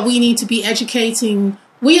think that we need to be educating.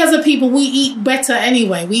 We as a people, we eat better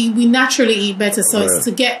anyway. We naturally eat better. So it's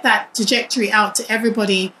to get that trajectory out to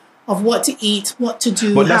everybody of what to eat, what to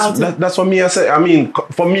do, But how to... that's what me I say. I mean,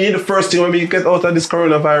 for me, the first thing when we get out of this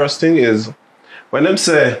coronavirus thing is when them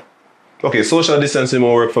say, okay, social distancing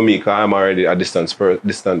won't work for me because I'm already a distant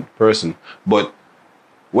person. But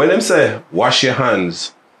when them say, wash your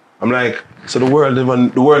hands, I'm like, so the world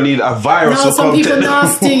need a virus No, to some come people to the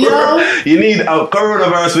nasty, world. yo. You need a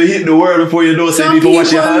coronavirus to hit the world before you know say you need to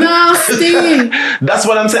wash your hands. Nasty. That's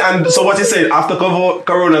what I'm saying. And so what you're saying, after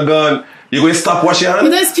corona gone, you're going to stop washing your hands?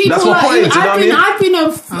 But there's people that's my like, point, you know what I mean?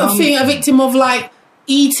 I've been a victim of like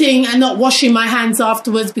eating and not washing my hands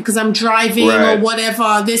afterwards because I'm driving or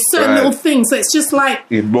whatever. There's certain little things. So it's just like,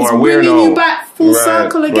 it's bringing you back full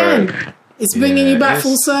circle again. Right. It's bringing you back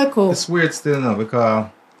full circle. It's weird still now because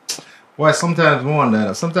why sometimes more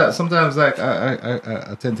than that. Sometimes like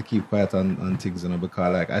I tend to keep quiet on things, you know,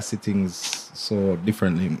 because like I see things so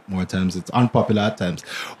differently more times. It's unpopular at times.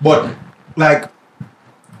 But like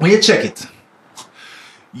when you check it,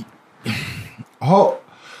 how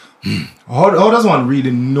does one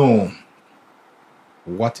really know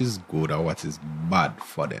what is good or what is bad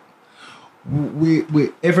for them? We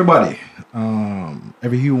everybody,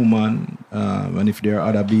 every human, and if there are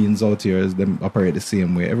other beings out here, them operate the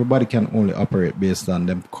same way. Everybody can only operate based on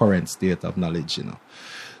them current state of knowledge, you know.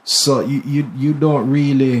 So you don't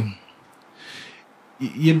really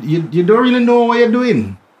you don't really know what you're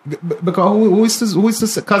doing. Because who is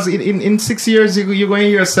this? Because in 6 years you're going to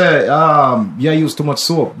hear say, you use too much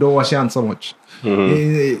soap, don't wash your hands so much.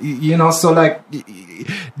 Mm-hmm. You know, so like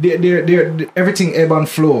they're everything ebb and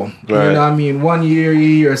flow. Right. You know what I mean? 1 year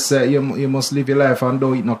you hear say you must live your life and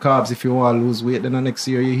don't eat no carbs if you want to lose weight. Then the next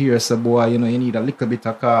year you hear say, boy, you know, you need a little bit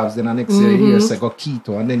of carbs. Then the next year you hear say go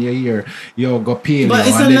keto, and then you hear you go paleo. But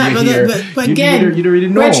and then but again, you don't really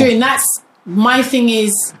know. Brethren, that's my thing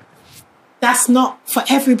is that's not for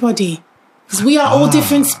everybody. Because we are all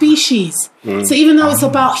different species. So even though it's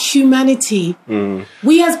about humanity,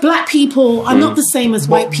 we as black people are not the same as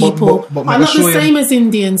white people, are not the same as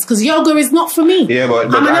Indians. Because yoga is not for me. Yeah, but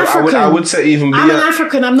I'm an African. I would say even I'm an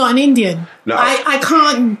African, I'm not an Indian. No. I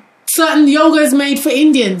can't... Certain yoga is made for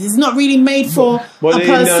Indians. It's not really made for a person...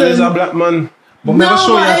 Indian is a black man. But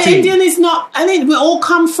but Indian is not... we all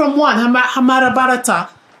come from one. Hamara Bharata.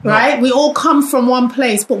 Right, we all come from one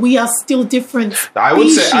place, but we are still different. I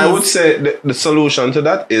would say the solution to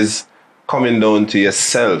that is coming down to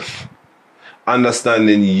yourself,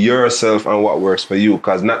 understanding yourself and what works for you.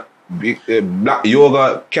 Because black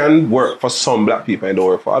yoga can work for some black people and don't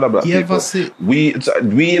work for other black people. We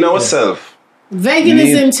in ourselves.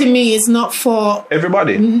 Veganism to me is not for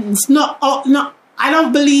everybody. It's not. I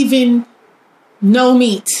don't believe in no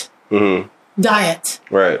meat diet.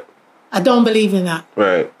 Right. I don't believe in that.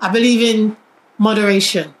 Right. I believe in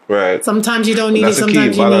moderation. Right. Sometimes you don't need it,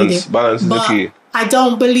 sometimes you need it. Balance is the key. I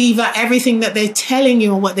don't believe that everything that they're telling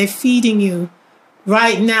you or what they're feeding you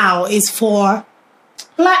right now is for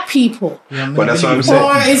black people. Yeah, but that's what I'm saying.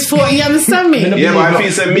 Or is for, you understand me? Yeah, but I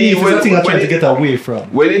feel say me when I'm trying to get away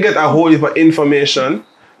from. When you get a whole heap of information,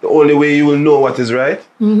 the only way you will know what is right,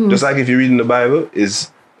 just like if you're reading the Bible,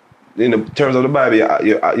 is in the terms of the Bible,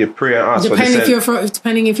 you pray and ask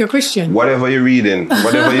depending if you're Christian. Whatever you're reading,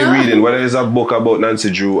 whether it's a book about Nancy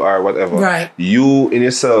Drew or whatever, right. You in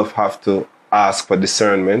yourself have to ask for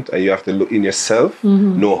discernment, and you have to look in yourself,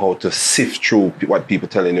 know how to sift through what people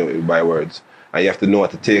telling you by words, and you have to know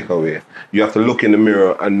what to take away. You have to look in the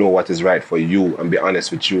mirror and know what is right for you and be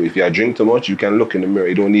honest with you. If you drink too much, you can look in the mirror.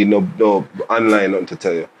 You don't need no online nothing to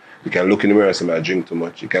tell you. You can look in the mirror and say, I drink too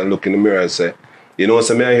much. You can look in the mirror and say, you know,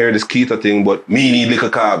 so I hear this keto thing, but me need little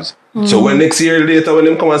carbs. So when next year later, when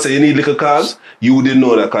them come and say you need little carbs, you didn't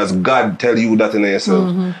know that because God tell you that in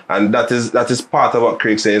yourself. And that is part of what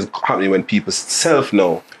Craig says is happening when people self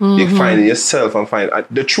know. You find in yourself and find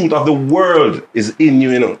the truth of the world is in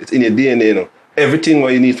you, you know. It's in your DNA, you know. Everything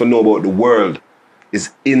what you need to know about the world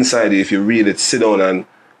is inside you. If you read it, sit down and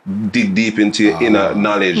dig deep into your inner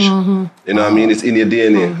knowledge. You know what I mean? It's in your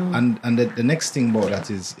DNA. And the next thing about that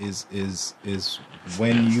is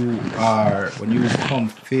when you come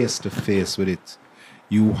face to face with it,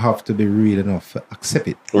 you have to be real enough to accept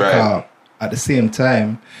it. Right. At the same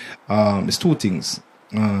time, there's two things.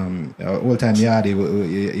 Old time Yardy,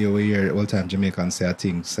 you will hear old time Jamaicans say a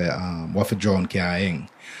thing, say, what for drown can't hang.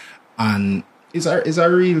 And it's a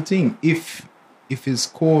real thing. If it's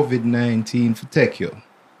COVID-19 to take you,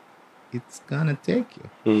 it's gonna take you.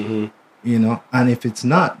 Mm-hmm. You know, and if it's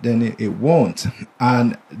not, then it won't.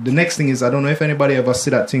 And the next thing is, I don't know if anybody ever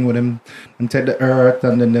see that thing with them take the earth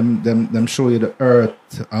and then them show you the earth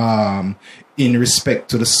in respect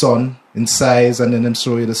to the sun in size, and then them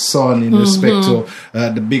show you the sun in respect to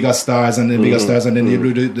the bigger stars and the bigger stars, and then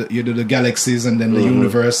you do the galaxies and then the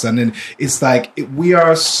universe, and then it's like we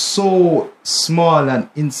are so small and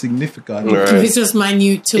insignificant. Right. It's just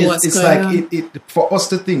minute to what's It's going like on. it for us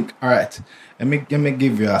to think, all right, let me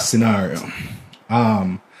give you a scenario,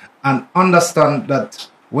 and understand that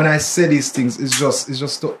when I say these things, it's just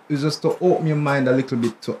to open your mind a little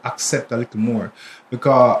bit, to accept a little more,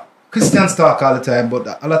 because Christians talk all the time, but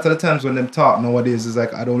a lot of the times when them talk nowadays, it's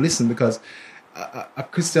like I don't listen, because a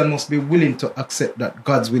Christian must be willing to accept that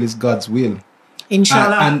God's will is God's will.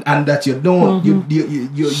 Inshallah. And that you don't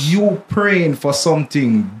you praying for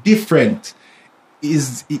something different,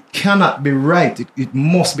 it cannot be right. It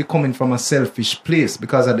must be coming from a selfish place,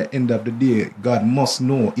 because at the end of the day, God must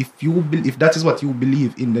know. If that is what you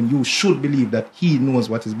believe in, then you should believe that He knows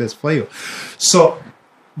what is best for you. So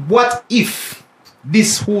what if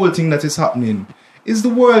this whole thing that is happening is the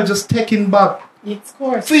world just taking back It's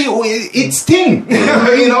course. its thing?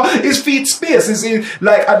 You know, it's feed space. It's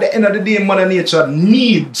like at the end of the day, Mother Nature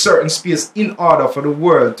needs certain space in order for the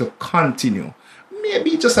world to continue.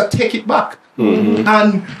 Maybe just take it back.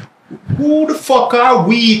 And who the fuck are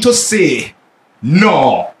we to say,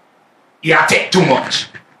 no, you take too much?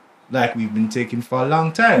 Like we've been taking for a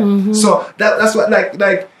long time. So that's what,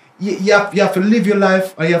 like you have to live your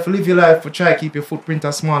life, and you have to live your life to try to keep your footprint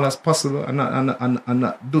as small as possible, and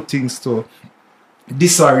not do things to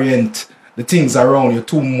disorient the things around you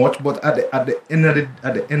too much. But at the end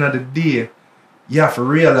of the day, you have to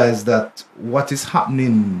realize that what is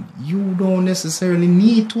happening, you don't necessarily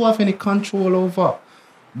need to have any control over,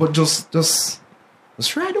 but just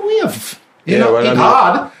ride the wave. You know, it's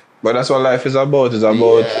hard. But that's what life is about. It's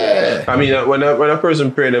about. I mean, when a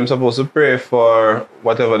person prays, they're supposed to pray for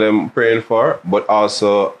whatever they're praying for, but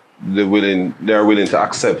also they're willing to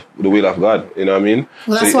accept the will of God. You know what I mean?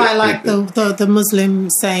 Well, that's why I like the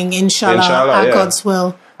Muslim saying, Inshallah, God's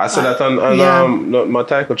will. I said that on my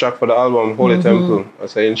title track for the album, Holy Temple. I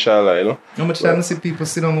say, Inshallah, you know. How much time I see people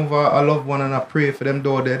sit down over a loved one and I pray for them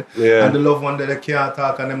door dead, and the loved one that they can't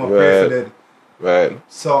talk, and them I pray for them. Right.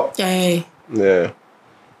 So. Yeah.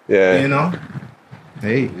 You know.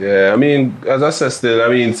 Hey. Yeah, I mean, as I said, still, I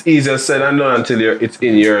mean, it's easier said than done until it's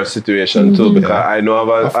in your situation too. Because I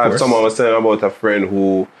know I have someone was saying about a friend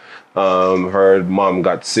who, her mom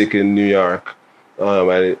got sick in New York,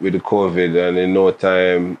 with the COVID, and in no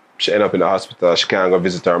time she ended up in the hospital. She can't go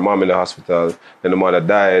visit her mom in the hospital. Then the mother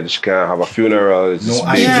died. She can't have a funeral. She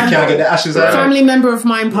can't get the ashes out. A family member of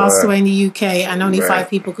mine passed away in the UK, and only 5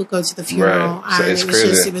 people could go to the funeral. So and it's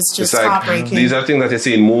crazy. It was just like, heartbreaking. These are things that you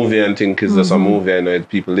see in movie and think it's just a movie, and it's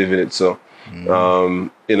people living it. So, you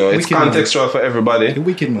know, it's wicked contextual for everybody. The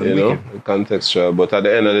wicked man, you know, contextual. But at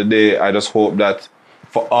the end of the day, I just hope that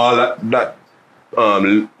for all that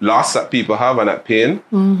loss that people have and that pain,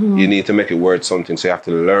 you need to make it worth something. So you have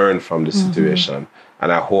to learn from the situation.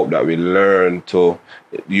 And I hope that we learn to...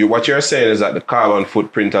 what you're saying is that the carbon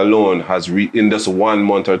footprint alone has, in just 1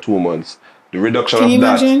 month or 2 months, the reduction Can of you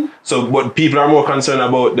that. Imagine? So, but people are more concerned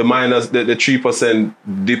about the 3%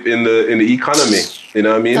 dip in the economy. You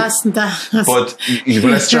know what I mean? But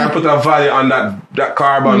let's try and put a value on that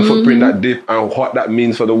carbon footprint, that dip, and what that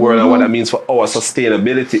means for the world and what that means for our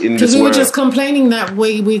sustainability in this world. Because we were just complaining that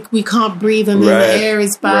we can't breathe, and then the air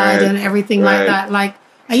is bad and everything like that, like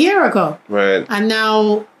a year ago. Right. And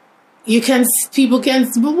now people can,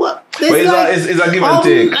 but what? But it's a give and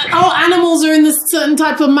take. All animals are in the certain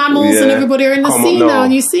type of mammals, and everybody are in the sea now,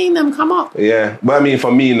 and you're seeing them come up. Yeah, but I mean,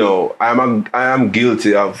 for me, no, I am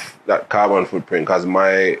guilty of that carbon footprint, because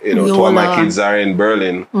my, two of my kids are in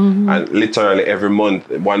Berlin, and literally every month,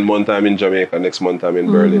 1 month I'm in Jamaica, next month I'm in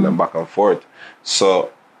Berlin, and back and forth.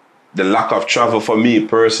 So the lack of travel for me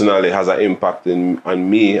personally has an impact on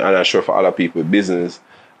me, and I'm sure for other people with business.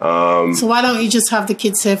 So why don't you just have the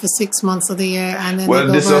kids here for 6 months of the year, and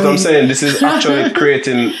then this is what I'm saying. This is actually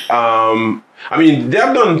creating. I mean, they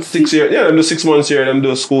have done 6 years. Yeah, them do 6 months here, them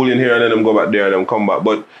do school in here, and then them go back there and them come back.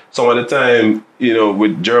 But some of the time,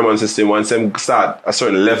 with German system, once them start a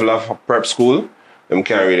certain level of prep school, them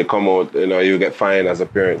can't really come out. You get fined as a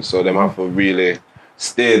parent, so them have to really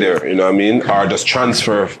stay there, you know what I mean? Or just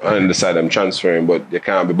transfer and decide I'm transferring, but you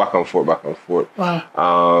can't be back and forth.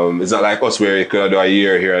 Wow. It's not like us where you could do a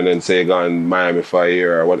year here and then say go in Miami for a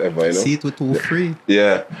year or whatever, you know? See it with 2 free.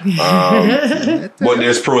 Yeah. But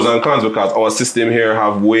there's pros and cons because our system here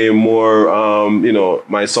have way more, you know,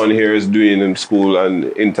 my son here is doing in school and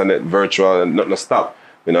internet virtual and nothing to stop.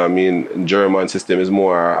 You know what I mean? In German system is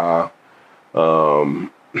more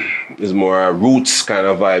roots kind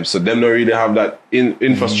of vibe. So them don't really have that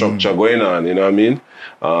infrastructure going on, you know what I mean?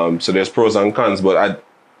 So there's pros and cons. But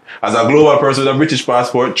as a global person with a British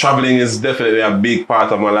passport, traveling is definitely a big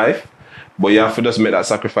part of my life. But you have to just make that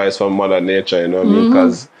sacrifice for Mother Nature, you know what I mean?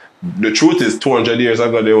 Because the truth is 200 years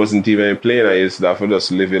ago, there wasn't even a plane. I used to have to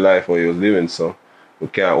just live your life while you was living. So we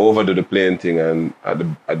can't overdo the plane thing and at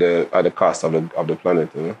the cost of the planet,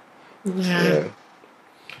 you know? Yeah.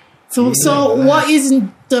 So what is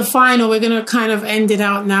the final? We're going to kind of end it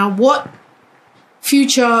out now. What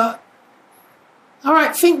future? All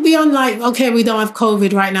right, think beyond okay, we don't have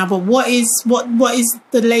COVID right now, but what is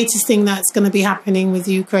the latest thing that's going to be happening with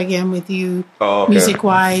you, Craigie, and with you,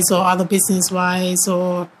 music-wise or other business-wise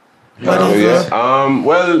or whatever?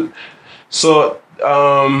 Well, so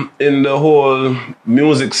in the whole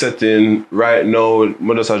music setting right now,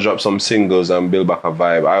 I just have dropped some singles and build back a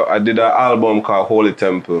vibe. I did an album called Holy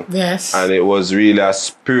Temple. Yes. And it was really a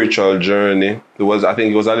spiritual journey. I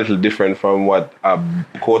think it was a little different from what a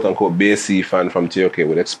quote-unquote Bassy fan from TOK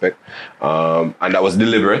would expect. And that was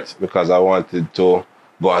deliberate because I wanted to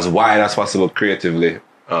go as wide as possible creatively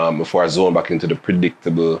before I zone back into the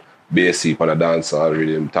predictable Bassy on a dance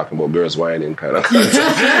already. I'm talking about girls whining kind of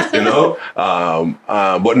concept, you know.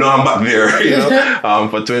 But now I'm back there, you know.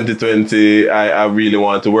 For 2020, I really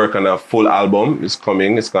want to work on a full album. It's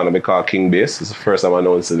coming. It's gonna be called King Bass. It's the first time I'm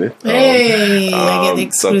announcing it. I get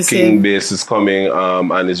exclusive. So King Bass is coming,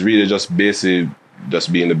 and it's really just Bassy, just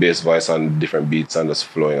being the bass voice on different beats and just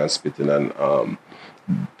flowing and spitting and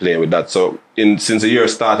playing with that. So since the year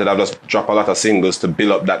started, I've just dropped a lot of singles to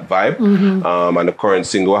build up that vibe. And the current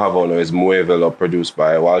single I have on is Muevelo, produced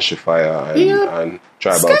by Walshy Fire and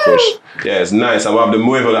Tribal Kush. Yeah, it's nice. I have the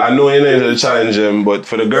Muevelo. I know you need to challenge them, but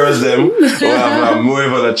for the girls them, we have a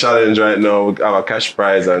Muevelo challenge right now. We have a cash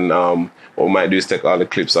prize and what we might do is take all the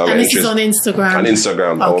clips. And this is on Instagram? On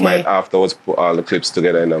Instagram. Okay. We might afterwards put all the clips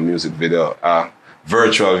together in a music video.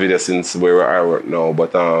 Virtual video since where I work now,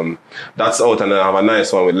 but that's out, and I have a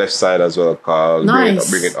nice one with Left Side as well called Bring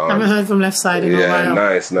It On. I haven't heard from Left Side in a while.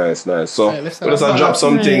 Nice. So let's drop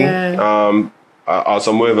something.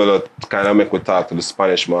 Also, Muevelo kind of make we talk to the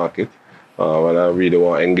Spanish market, and I really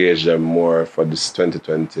want to engage them more for this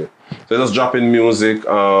 2020. So just dropping music.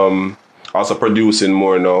 Also producing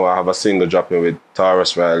more now. I have a single dropping with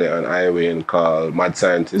Taurus Riley and Iwayne called Mad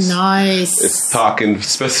Scientist. Nice. It's talking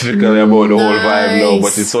specifically about the whole vibe now,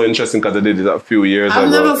 but it's so interesting because I did it a few years ago.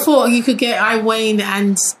 I've never thought you could get Iwayne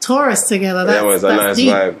and Taurus together. It's a nice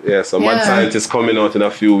vibe. Yeah, so Mad Scientist coming out in a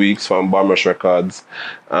few weeks from Bombrush Records.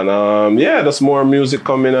 And there's more music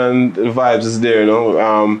coming and the vibes is there, you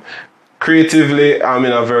know. Creatively, I'm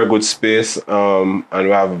in a very good space, and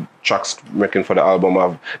we have tracks making for the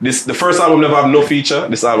album. The first album never have no feature.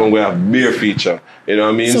 This album we have bare feature. You know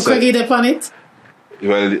what I mean? So Craigie Depp on it?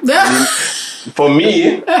 Well, for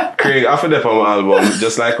me, Craig after Depp on my album,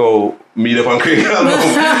 just like how me Depp on Craig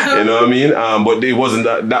album. You know what I mean? But it wasn't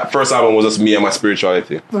that first album was just me and my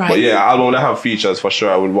spirituality. Right. But yeah, album that have features for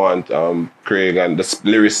sure. I would want Craig and the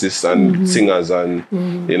lyricists and singers and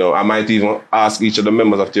you know, I might even ask each of the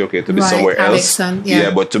members of TOK to be somewhere else.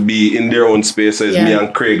 But to be in their own spaces, me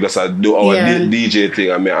and Craig just do our DJ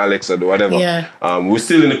thing, and me and Alexa do whatever. We're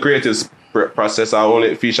still in the creative process. I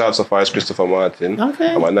only feature so far is Christopher Martin. Okay.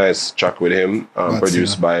 I have a nice track with him,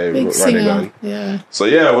 produced by Radigan. Yeah. So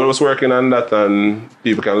yeah, we was working on that, and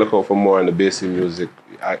people can look out for more on the Bassy music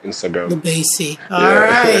at Instagram. The Bassy. All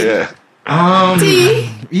right.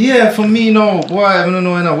 Yeah, for me, no, boy, I don't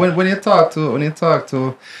know. When you talk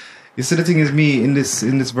to, you see, the thing is, me in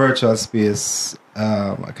this virtual space,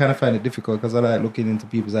 I kind of find it difficult because I like looking into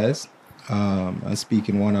people's eyes. And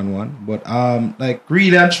speaking one-on-one, but like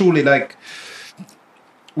really and truly, like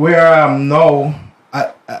where I am now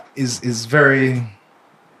is very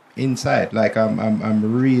inside. Like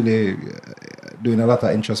I'm really doing a lot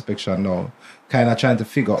of introspection now, kind of trying to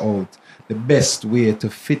figure out the best way to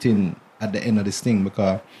fit in at the end of this thing,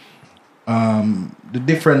 because the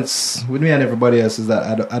difference with me and everybody else is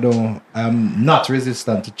that I'm not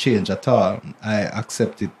resistant to change at all. I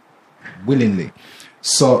accept it willingly.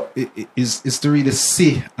 So it's to really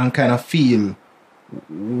see and kind of feel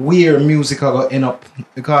where music are gonna end up,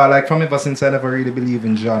 because like from ever since I never really believe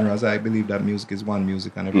in genres. I believe that music is one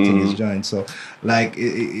music and everything is joined. So like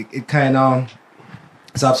it kind of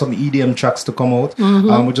have some EDM tracks to come out.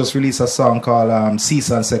 We just released a song called Cease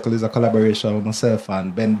and Settle. Is a collaboration with myself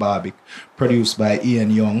and Ben Barbic, produced by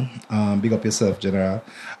Ian Young. Big up yourself, General.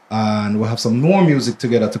 And we'll have some more music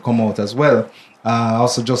together to come out as well. I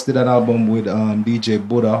also just did an album with DJ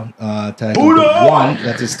Buddha titled One,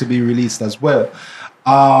 that is to be released as well.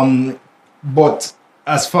 But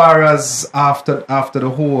as far as after the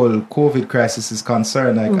whole COVID crisis is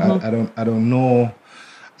concerned, like I don't know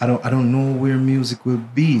where music will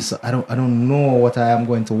be. So I don't know what I am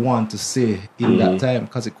going to want to say in that time,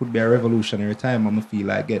 because it could be a revolutionary time. I'm gonna feel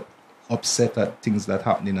like get upset at things that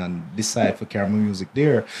happening and decide for carry my music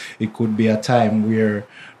there. It could be a time where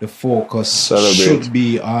the focus should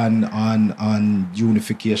be on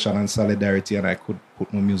unification and solidarity, and I could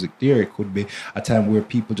put my music there. It could be a time where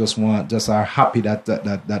people just are happy that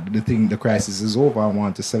the crisis is over and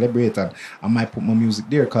want to celebrate, and I might put my music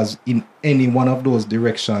there, because in any one of those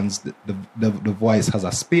directions the voice has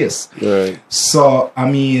a space. Right. So I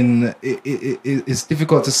mean it's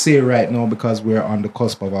difficult to say right now, because we're on the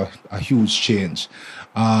cusp of a huge change.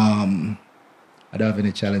 I don't have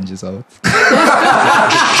any challenges out.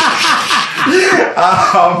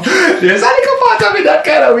 There's a little part of me that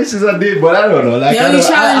kind of wishes I did, but I don't know. Like, I'm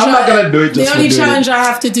not gonna do it. The only challenge I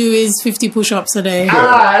have to do is 50 push-ups a day.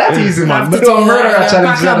 That's easy, man. But don't murder a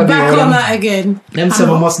challenge. Back on that again. Them say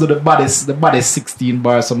I must do the body 16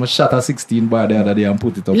 bars. So I shot a 16 bar the other day and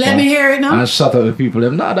put it up. Let me hear it now. And shut up the people.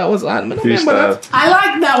 Nah, that was I remember that. I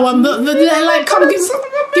like that one, but like, come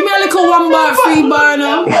give me a little 1 bar, 3 bar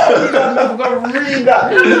now. I'm gonna read that.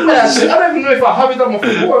 I don't even know if I have it on my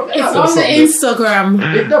phone. It's on the Instagram.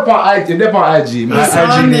 It's up on IG. My IG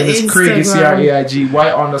name is Craig, CRAIGY_TOK.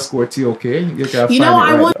 You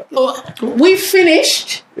know, we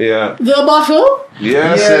finished the bottle.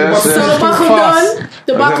 Yes. So the bottle done.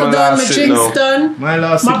 The bottle done. My drink's done. My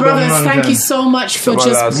brothers, thank you so much for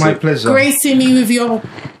just my pleasure gracing me with your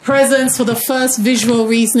presence for the first visual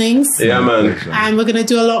reasonings. Yeah, man. And we're going to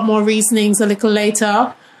do a lot more reasonings a little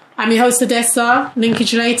later. I'm your host, Odessa.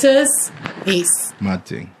 Linkage Laters. Peace. Mad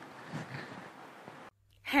thing.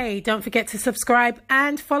 Hey, don't forget to subscribe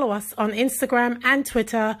and follow us on Instagram and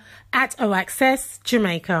Twitter at OAccess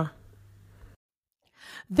Jamaica.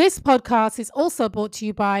 This podcast is also brought to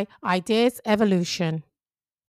you by Ideas Evolution.